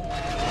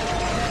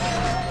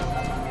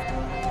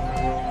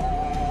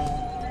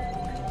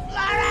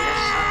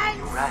 Yes, sir,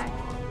 you rang.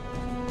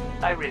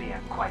 I really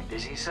am quite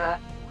busy, sir.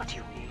 What do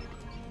you need?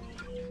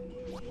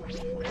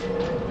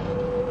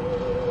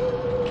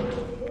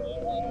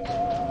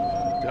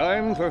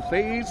 Time for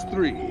Phase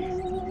 3.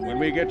 When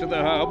we get to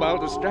the hub, I'll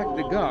distract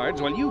the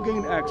guards while you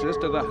gain access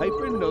to the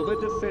Hypernova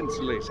defense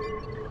laser.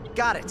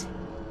 Got it.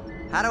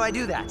 How do I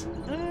do that?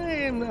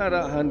 I'm not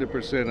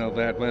 100% on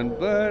that one,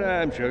 but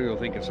I'm sure you'll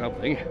think of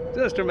something.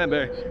 Just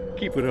remember,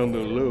 keep it on the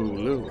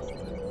low.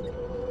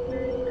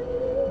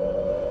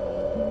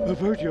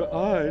 Avert your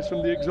eyes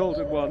from the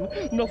Exalted One.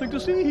 Nothing to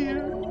see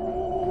here.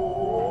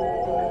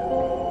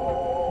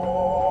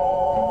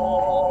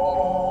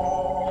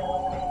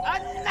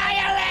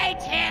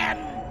 Annihilate him!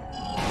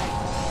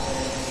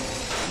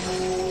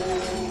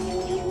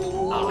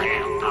 All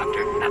hail,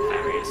 Dr.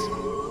 Nefarious.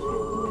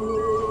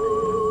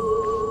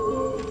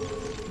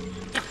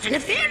 Dr.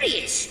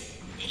 Nefarious!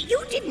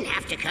 You didn't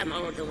have to come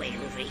all the way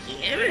over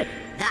here.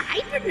 The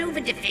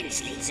Hypernova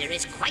defense laser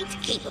is quite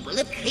capable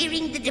of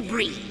clearing the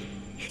debris.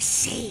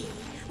 Say,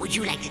 would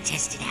you like to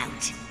test it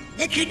out?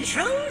 The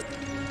controls?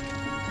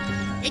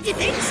 The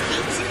defense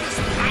laser is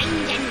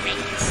primed and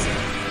ready, sir.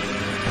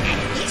 At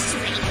this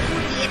rate,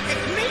 we'll be at the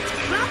great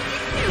clock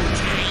in no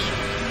time.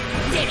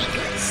 Very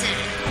good, sir.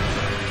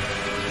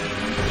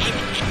 An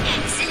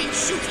excellent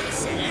shooting,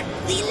 sir.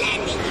 The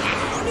landing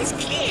platform is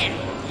clear.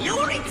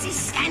 Lawrence is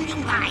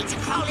standing by to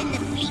call in the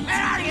fleet.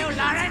 Where are you,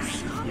 Lawrence?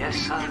 Yes,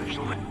 sir.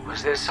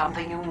 Was there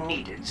something you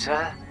needed,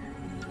 sir?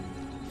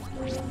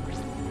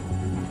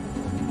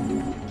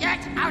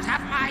 Get out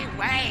of my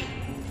way!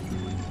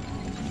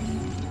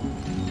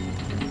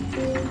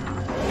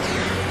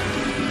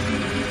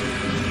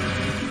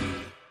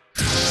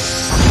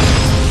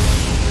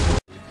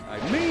 I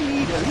may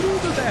need a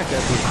little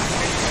backup here.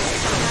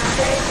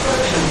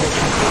 Explosion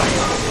detected.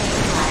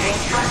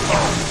 Firing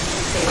platform.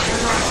 Station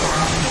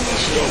lockdown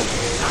initiated.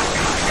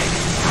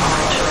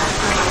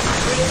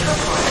 Please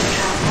report the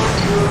transport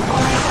to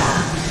Omega.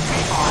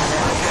 All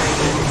military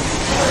units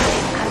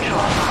take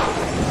control.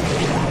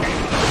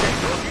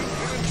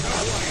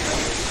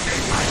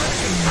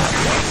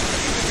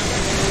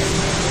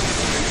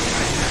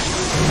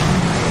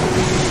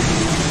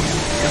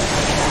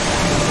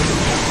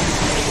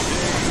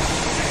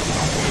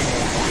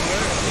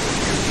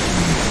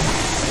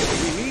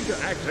 We need to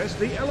access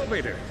the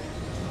elevator.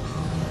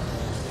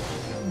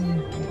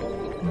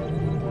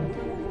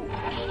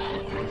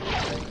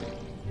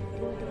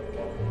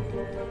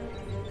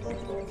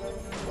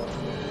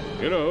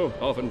 You know,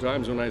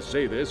 oftentimes when I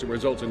say this, it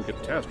results in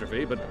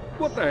catastrophe, but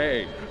what the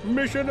hey?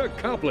 Mission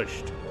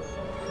accomplished!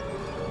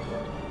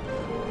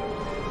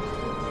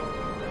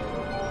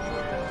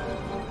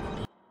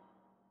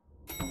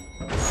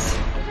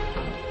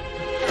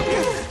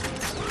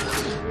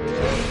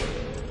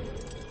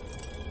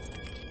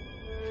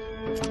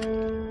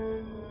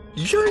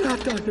 You're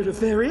not Dr.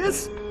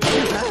 Nefarious!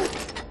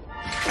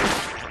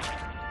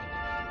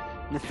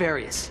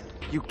 Nefarious,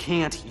 you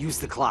can't use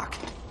the clock.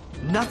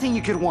 Nothing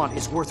you could want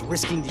is worth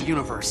risking the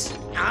universe.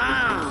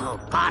 Oh,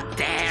 but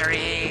there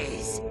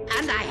is.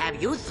 And I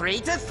have you three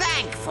to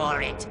thank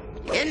for it.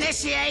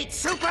 Initiate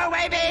Super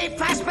Wavy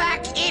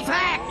Flashback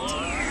Effect!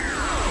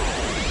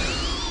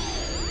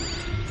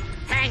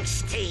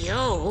 Thanks to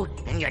you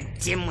and your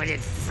dim-witted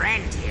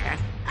friend here,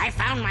 I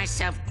found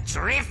myself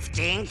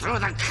drifting through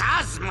the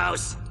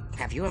cosmos.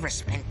 Have you ever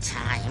spent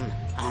time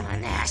on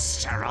an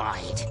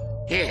asteroid?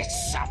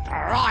 It's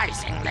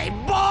surprisingly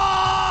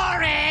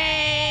boring!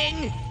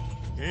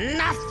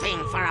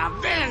 Nothing for a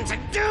villain to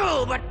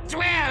do but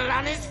dwell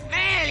on his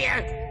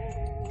failure.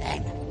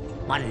 Then,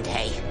 one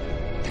day,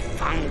 the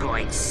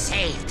fungoid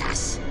saved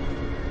us.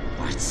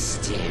 But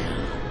still,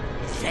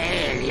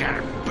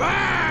 failure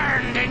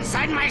burned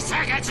inside my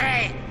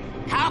circuitry.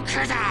 How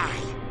could I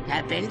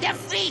have been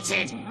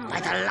defeated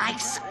by the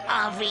likes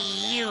of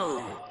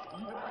you?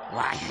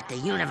 Why had the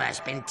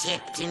universe been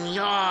tipped in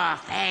your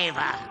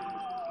favor?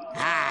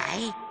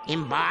 I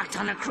embarked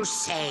on a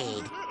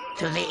crusade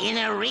to the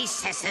inner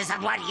recesses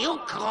of what you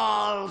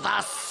call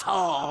the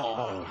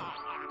soul.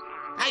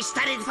 I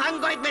studied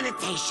fungoid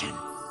meditation,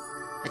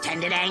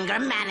 attended anger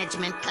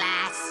management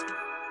class,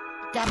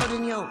 dabbled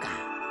in yoga,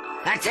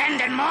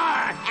 attended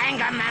more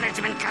anger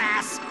management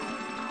class,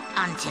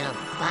 until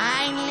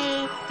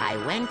finally I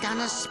went on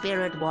a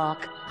spirit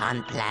walk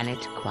on planet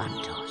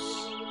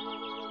Quantos.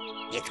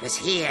 It was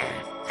here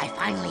I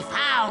finally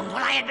found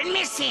what I had been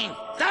missing,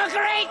 the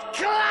Great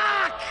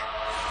Clock!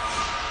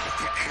 With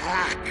the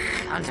clock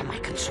under my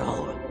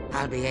control,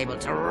 I'll be able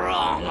to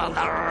wrong all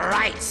the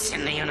rights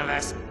in the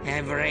universe.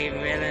 Every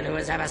villain who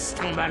has ever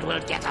stumbled will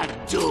get a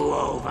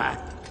do-over.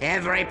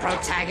 every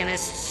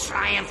protagonist's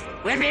triumph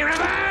will be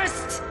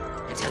reversed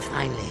until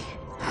finally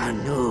a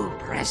new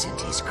present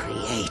is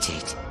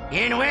created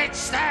in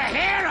which the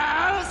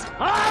heroes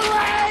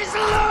always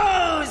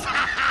lose!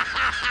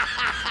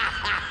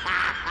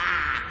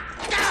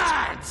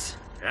 Guards!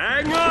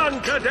 Hang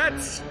on,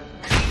 cadets!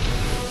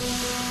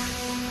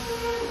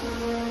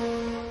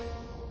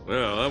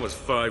 Well, that was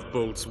 5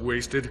 bolts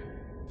wasted.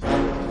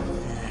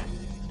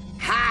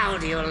 How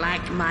do you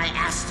like my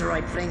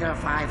Asteroid Bringer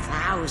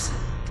 5000?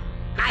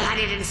 I had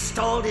it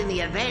installed in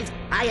the event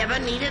I ever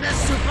needed a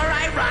super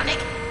ironic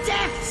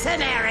death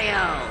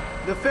scenario!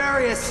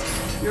 Nefarious,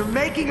 you're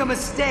making a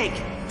mistake.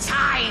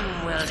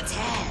 Time will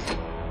tell.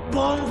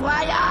 Bon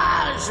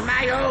voyage,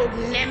 my old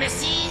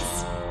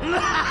nemesis!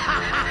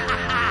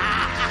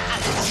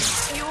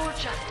 You're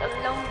just a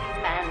lonely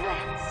man,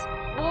 Lance.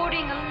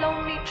 Boarding a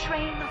lonely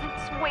train on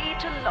its way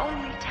to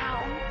Lonely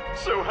Town.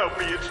 So help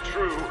me, it's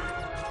true.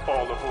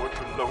 All aboard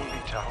for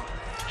Lonely Town.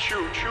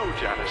 Choo-choo,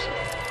 Janice.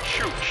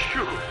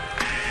 Choo-choo.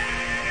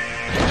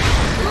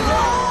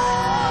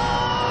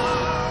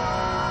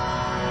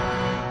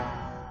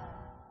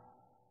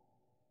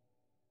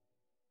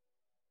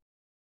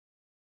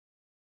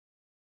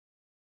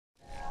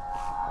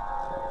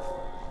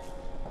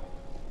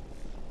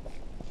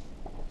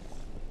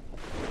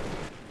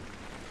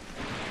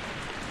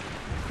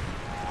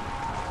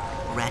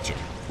 Ratchet,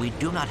 we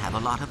do not have a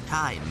lot of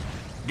time.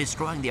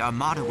 Destroying the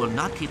Armada will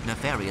not keep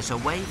Nefarious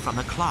away from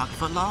the clock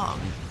for long.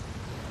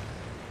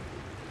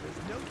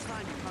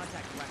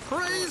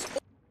 Praise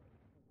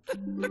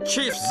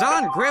Chief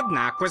Zahn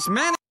Gribnak was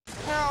man.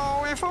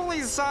 Oh, if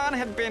only Zahn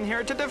had been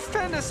here to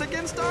defend us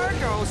against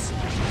Argos.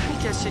 I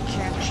guess you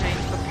can't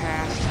change the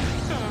past.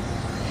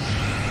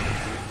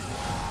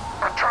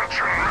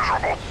 Attention,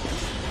 miserable!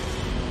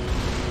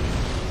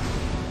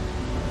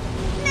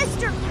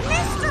 Mister!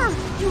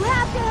 You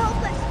have to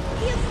help us!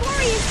 The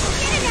Agori is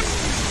getting us!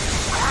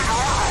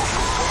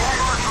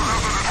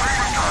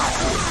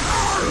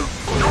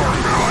 Your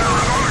failure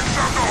is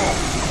unacceptable!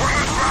 When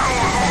this battle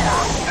is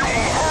over, you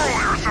will hurl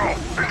yourself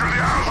into the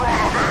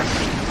Azeroth abyss!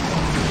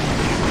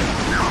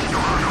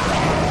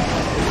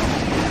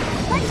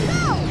 Let's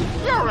go!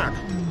 Yorick,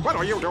 what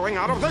are you doing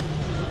out of the...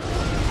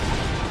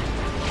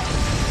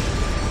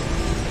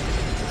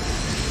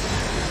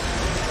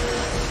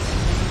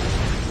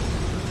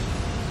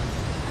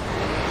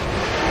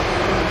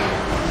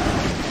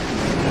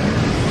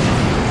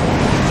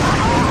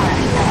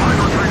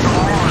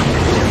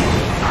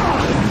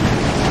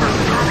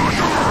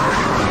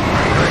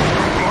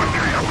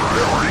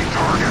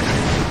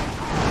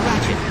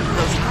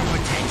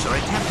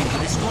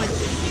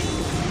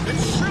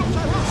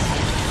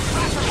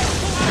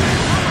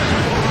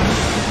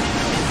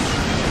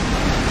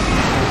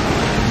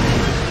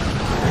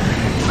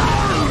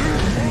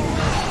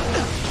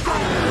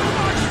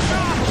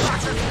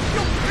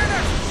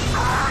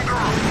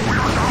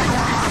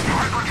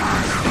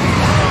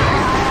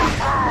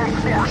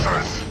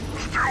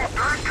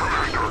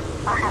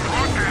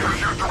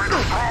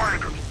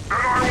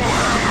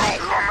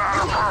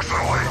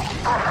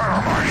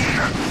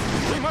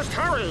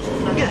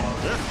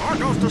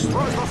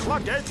 destroys the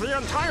floodgates, the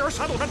entire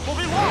settlement will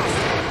be lost!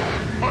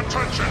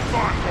 Attention,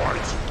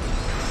 bonboys!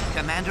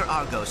 Commander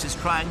Argos is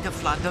trying to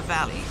flood the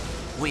valley.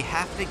 We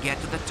have to get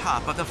to the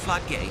top of the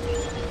floodgate.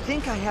 I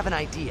think I have an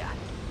idea.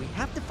 We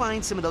have to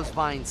find some of those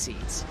vine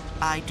seeds.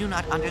 I do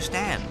not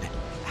understand.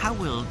 How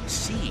will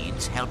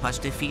seeds help us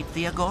defeat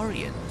the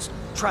Agorians?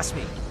 Trust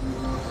me.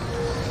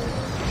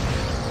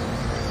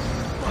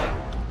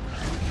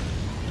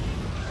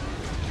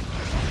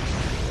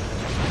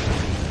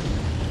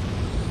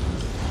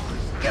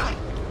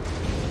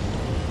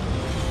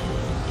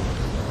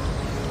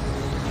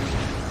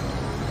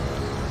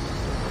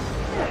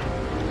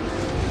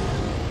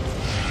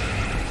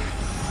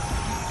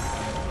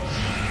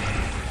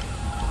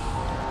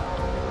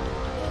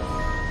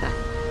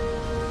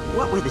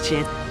 What were the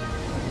chances?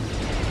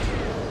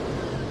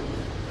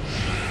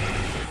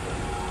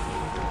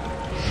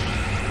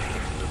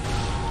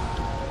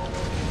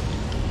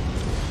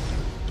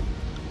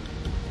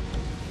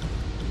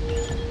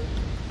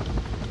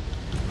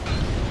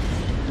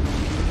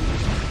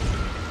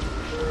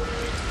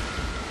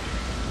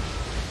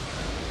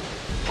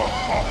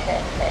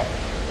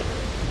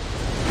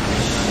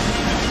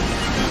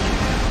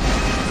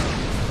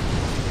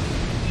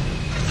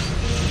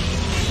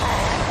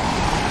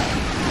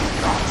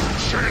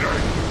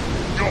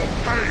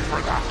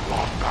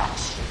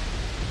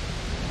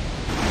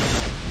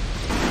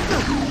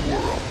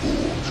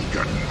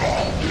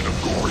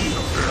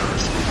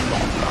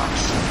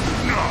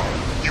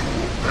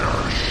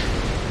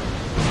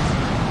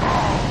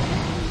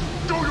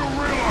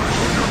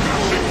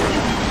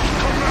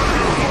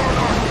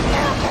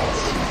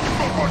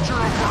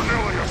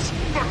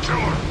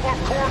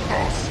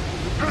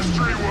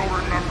 History will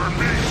remember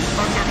me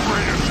as the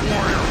greatest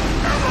warrior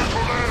ever to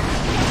live!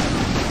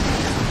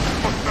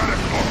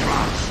 Pathetic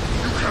Locax,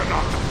 you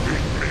cannot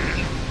defeat me!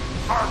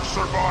 I've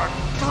survived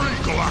 3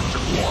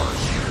 galactic wars,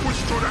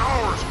 withstood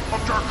hours of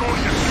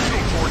Dargonian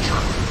needle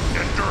torture,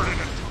 endured an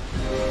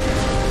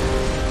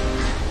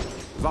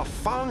The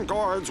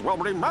Vanguards will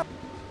remember.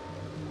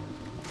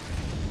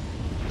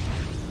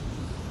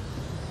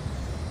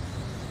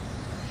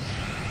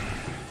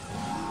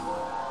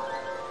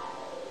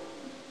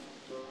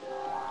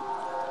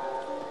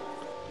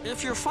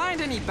 If you find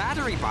any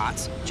battery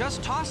bots,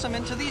 just toss them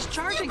into these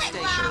charging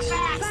stations.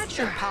 That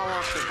should power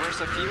up the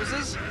Versa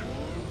fuses.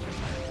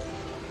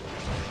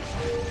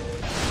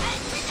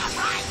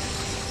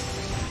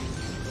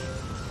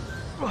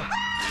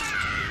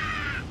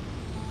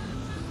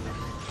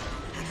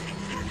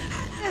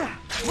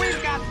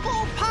 We've got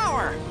full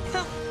power!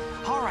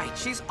 All right,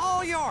 she's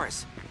all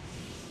yours.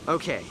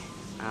 Okay,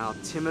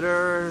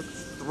 altimeter,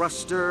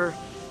 thruster,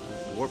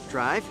 warp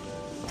drive.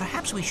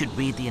 Perhaps we should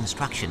read the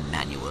instruction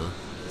manual.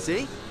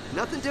 See?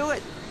 Nothing to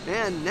it.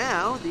 And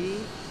now the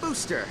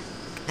booster.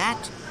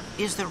 That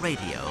is the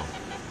radio.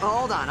 Oh,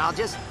 hold on, I'll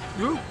just...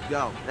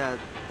 Go.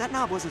 That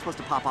knob wasn't supposed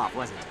to pop off,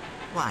 was it?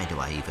 Why do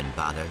I even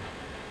bother?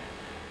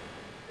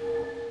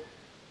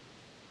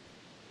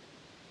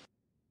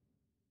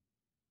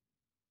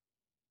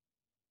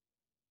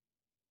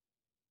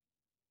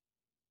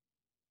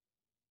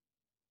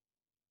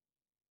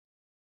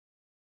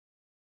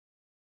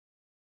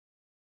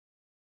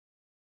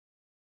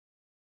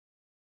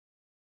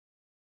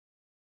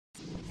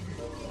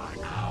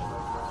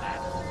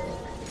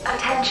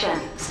 Attention,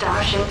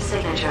 Starship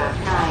Signature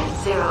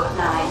 9099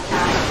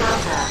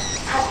 Delta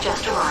has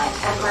just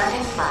arrived at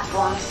landing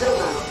platform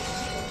Zulu.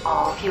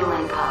 All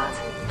fueling pods,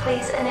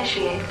 please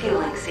initiate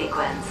fueling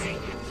sequence.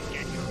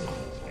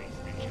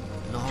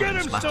 Get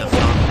him, must have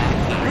gone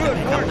back here to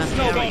become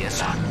nefarious.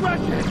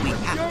 We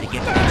have to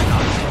get to the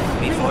Starship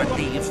before it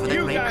leaves for the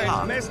Great Clock. You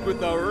guys messed with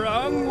the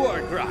wrong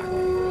war clock.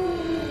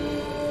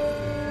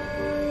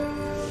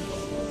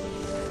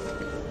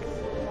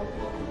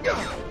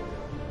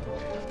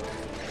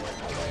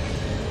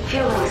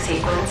 Fueling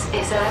sequence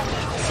is at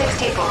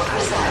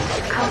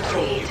 64%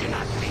 complete.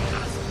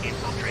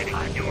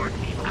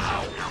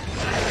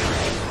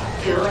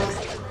 Fueling...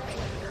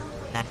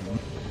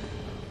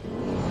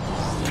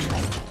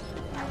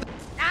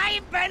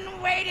 I've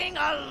been waiting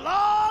a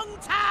long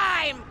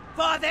time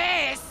for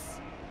this!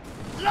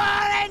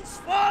 Lawrence,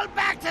 fall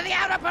back to the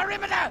outer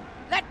perimeter!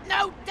 Let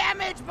no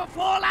damage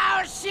befall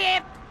our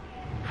ship!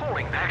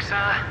 Falling back, sir.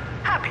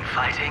 Happy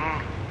fighting.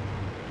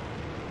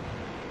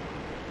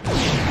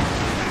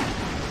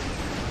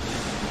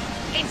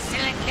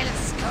 Insolent little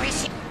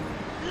squishy.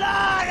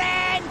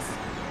 Lawrence!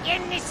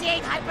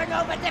 Initiate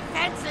hypernova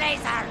defense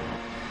laser!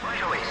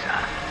 Right away,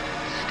 sir.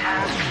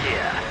 Stand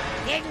clear.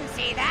 Didn't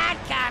see that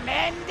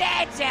coming,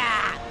 did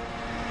ya?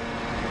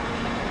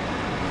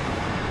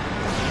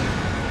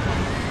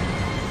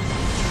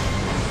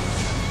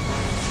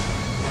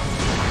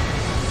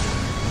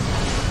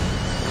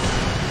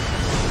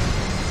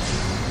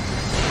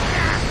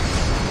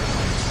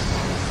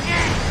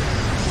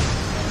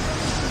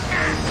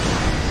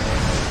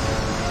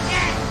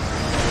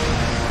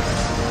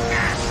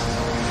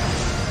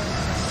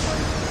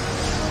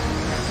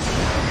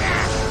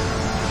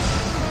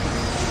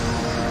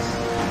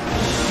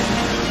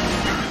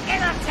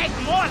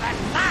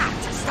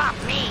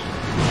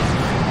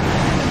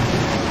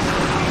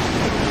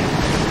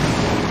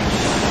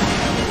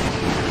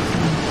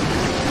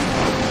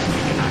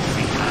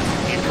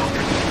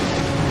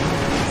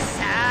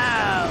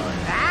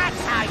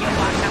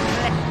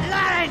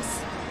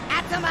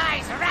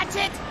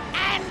 Ratchet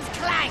and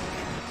Clank!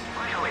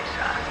 Right away,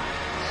 sir.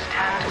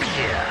 Stand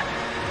clear.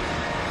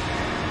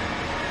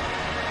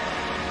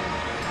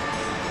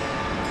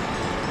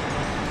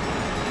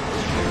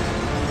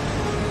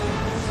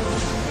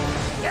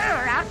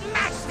 You're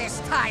outmatched this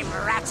time,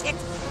 Ratchet!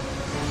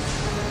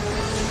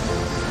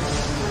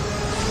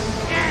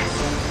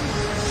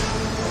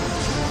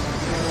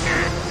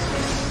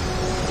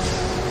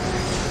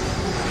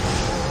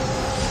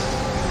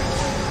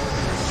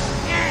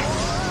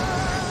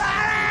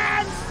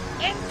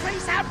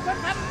 Increase output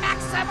for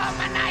maximum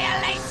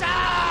annihilation!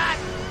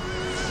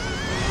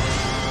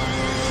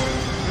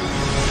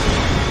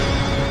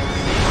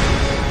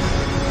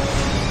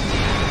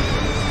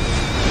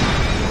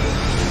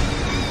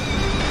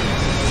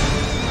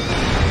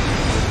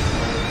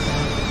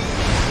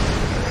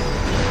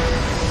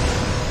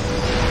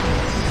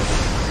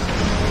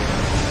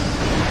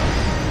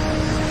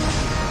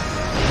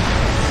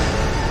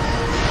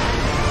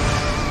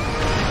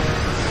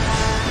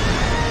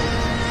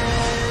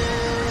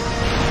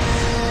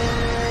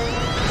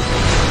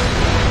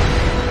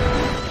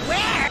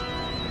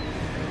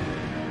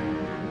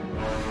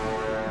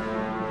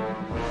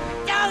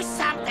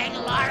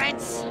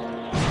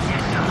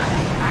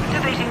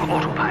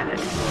 Autopilot.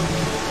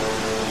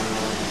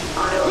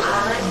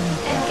 Autopilot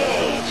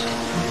engaged.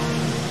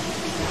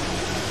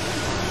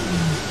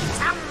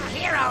 Some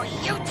hero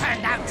you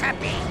turned out to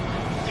be.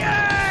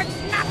 You're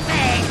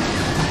nothing!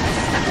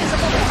 The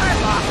visible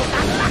warlock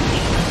got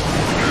lucky.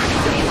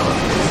 Able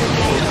to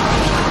disengage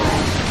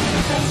autopilot.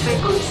 Please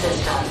reboot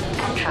system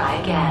and try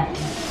again.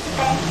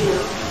 Thank you.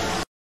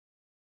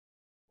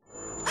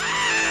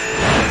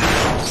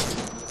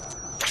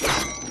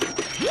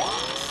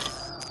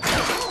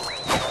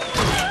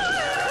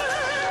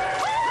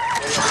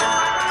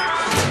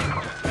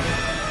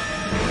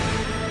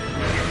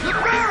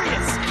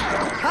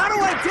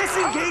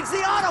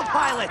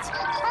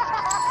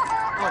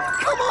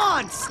 Come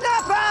on,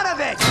 snap out of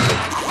it!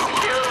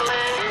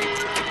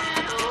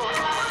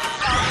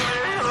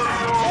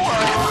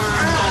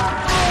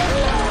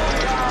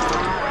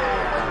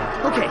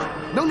 Okay,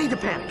 no need to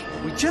panic.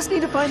 We just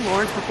need to find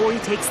Lawrence before he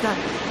takes the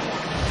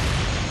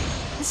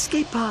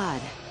escape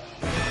pod.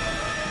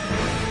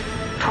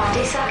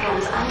 20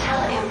 seconds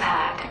until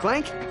impact.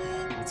 Clank,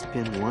 it's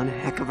been one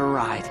heck of a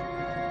ride.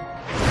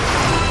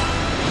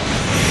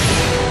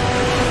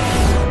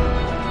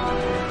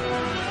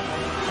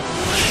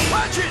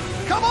 Ratchet,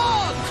 come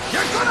on!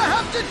 You're gonna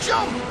have to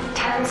jump!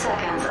 10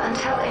 seconds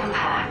until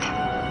impact.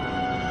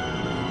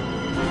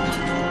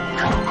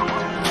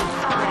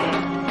 5,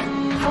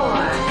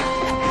 4,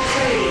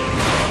 3,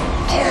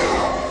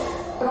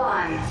 2,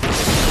 1.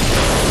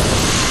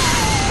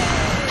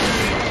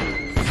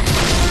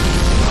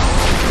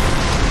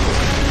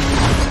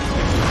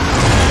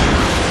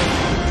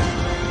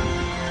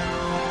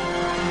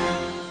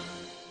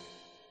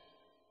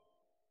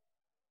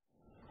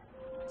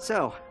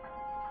 So,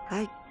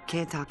 I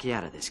can't talk you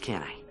out of this,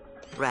 can I?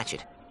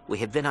 Ratchet, we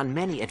have been on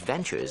many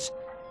adventures,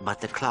 but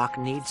the clock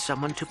needs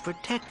someone to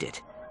protect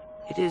it.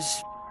 It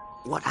is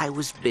what I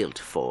was built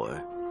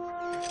for.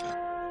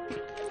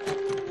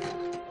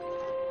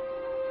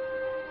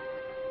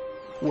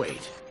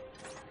 Wait,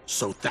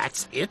 so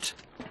that's it?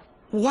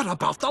 What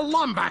about the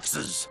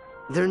Lombaxes?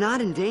 They're not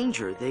in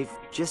danger. They've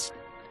just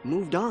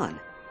moved on.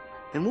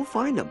 And we'll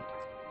find them.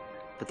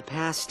 But the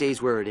past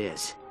stays where it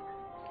is.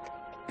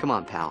 Come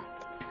on, pal.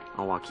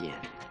 I'll walk you in.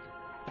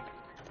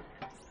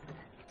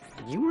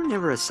 You were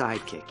never a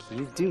sidekick.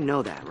 You do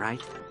know that,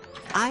 right?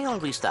 I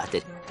always thought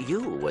that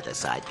you were the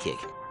sidekick.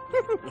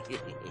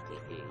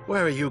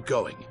 Where are you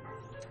going?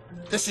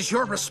 This is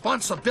your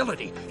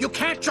responsibility. You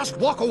can't just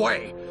walk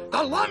away. The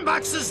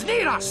Lombaxes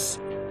need us.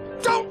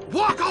 Don't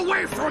walk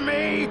away from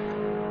me!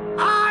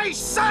 I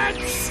said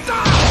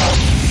stop!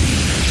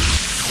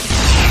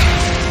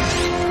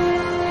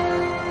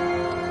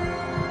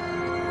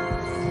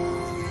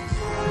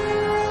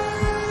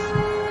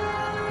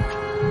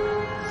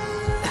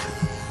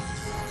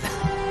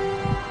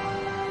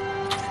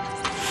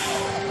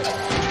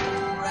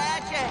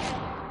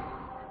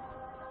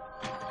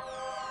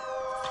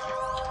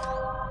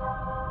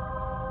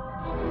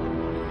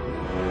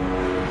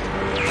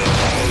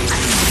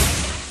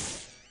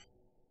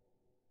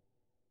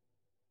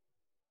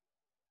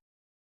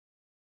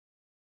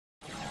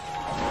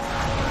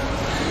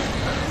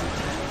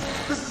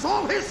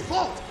 His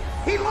fault!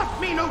 He left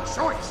me no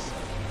choice!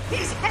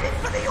 He's headed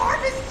for the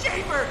Orbis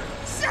chamber!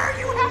 Sir,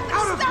 you have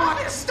to stop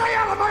him! Stay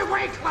out of my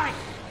way, Clank!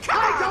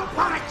 I don't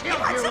want to kill you,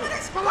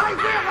 but I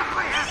will if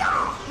I have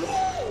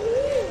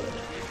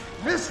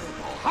to!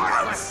 Miserable,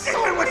 heartless,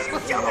 soulless little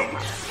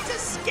Lombax! He's a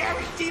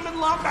scary demon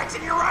Lombax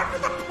and you're under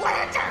the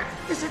planter!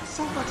 Is it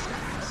so much to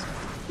ask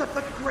that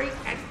the great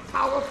and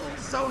powerful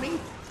Zoni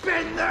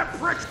bend their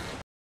pricks?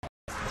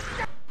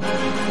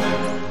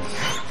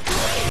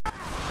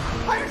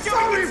 I'm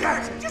sorry,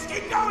 Ratchet! Just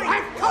keep going!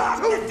 I've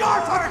come too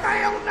far to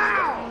fail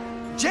now!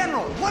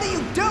 General, what are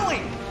you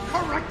doing?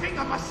 Correcting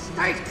a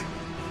mistake!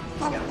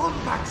 The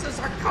Lombaxes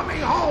are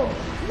coming home!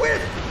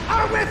 With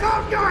or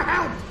without your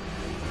help!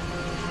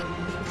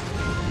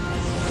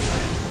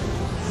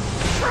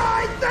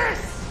 Try this!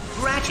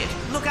 Ratchet,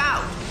 look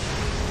out!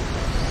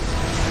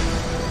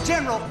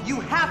 General,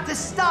 you have to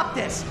stop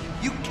this!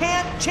 You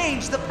can't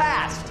change the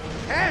past!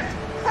 And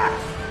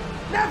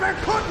never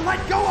could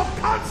let go of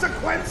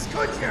consequence,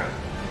 could you?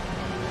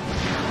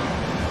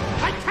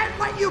 I can't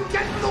let you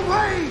get in the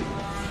way!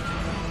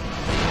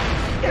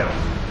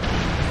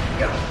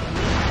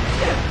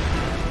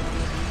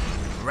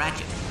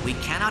 Ratchet, we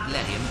cannot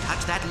let him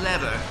touch that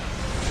lever.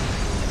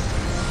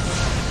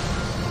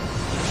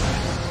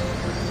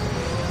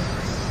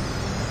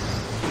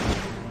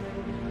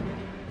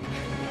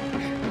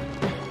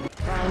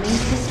 Priming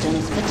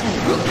systems for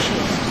temporal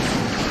shift.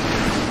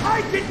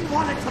 I didn't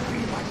want it to be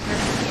like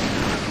this.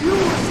 You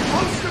were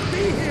supposed to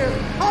be here,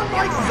 on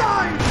my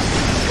side!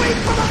 We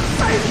could have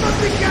saved them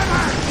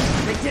together!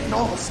 They didn't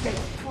all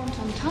escape.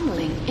 Quantum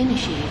tunneling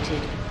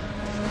initiated.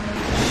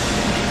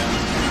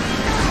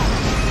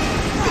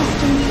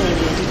 System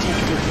failure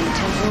detected in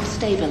temporal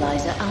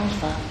stabilizer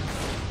alpha.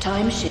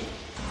 Time shift.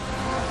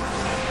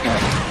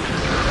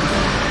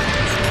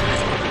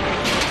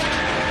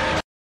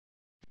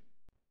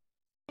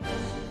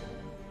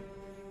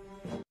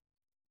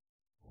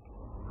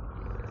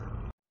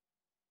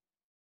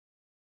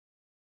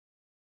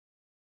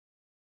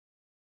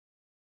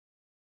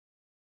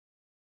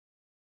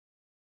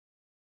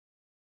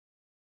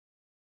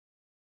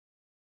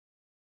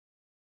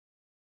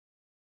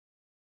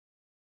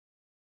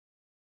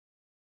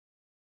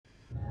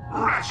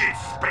 Ratchet,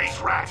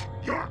 Space Rat,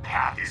 your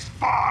path is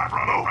far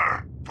from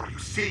over. For you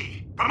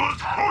see, the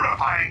most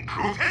horrifying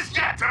truth has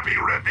yet to be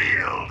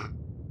revealed.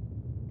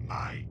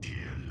 My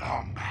dear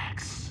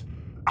Lombax,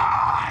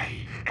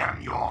 I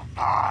am your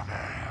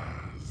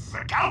father's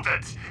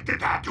accountant. Did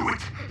that do it?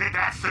 Did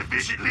that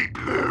sufficiently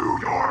blow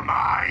your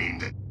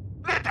mind?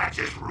 Let that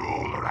just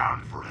roll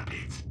around for a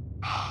bit.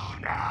 Oh,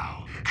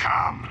 now,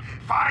 come,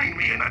 find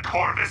me in the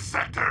Corvus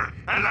sector,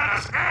 and let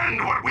us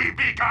end what we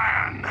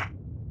began!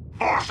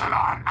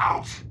 Vorsalon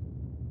out!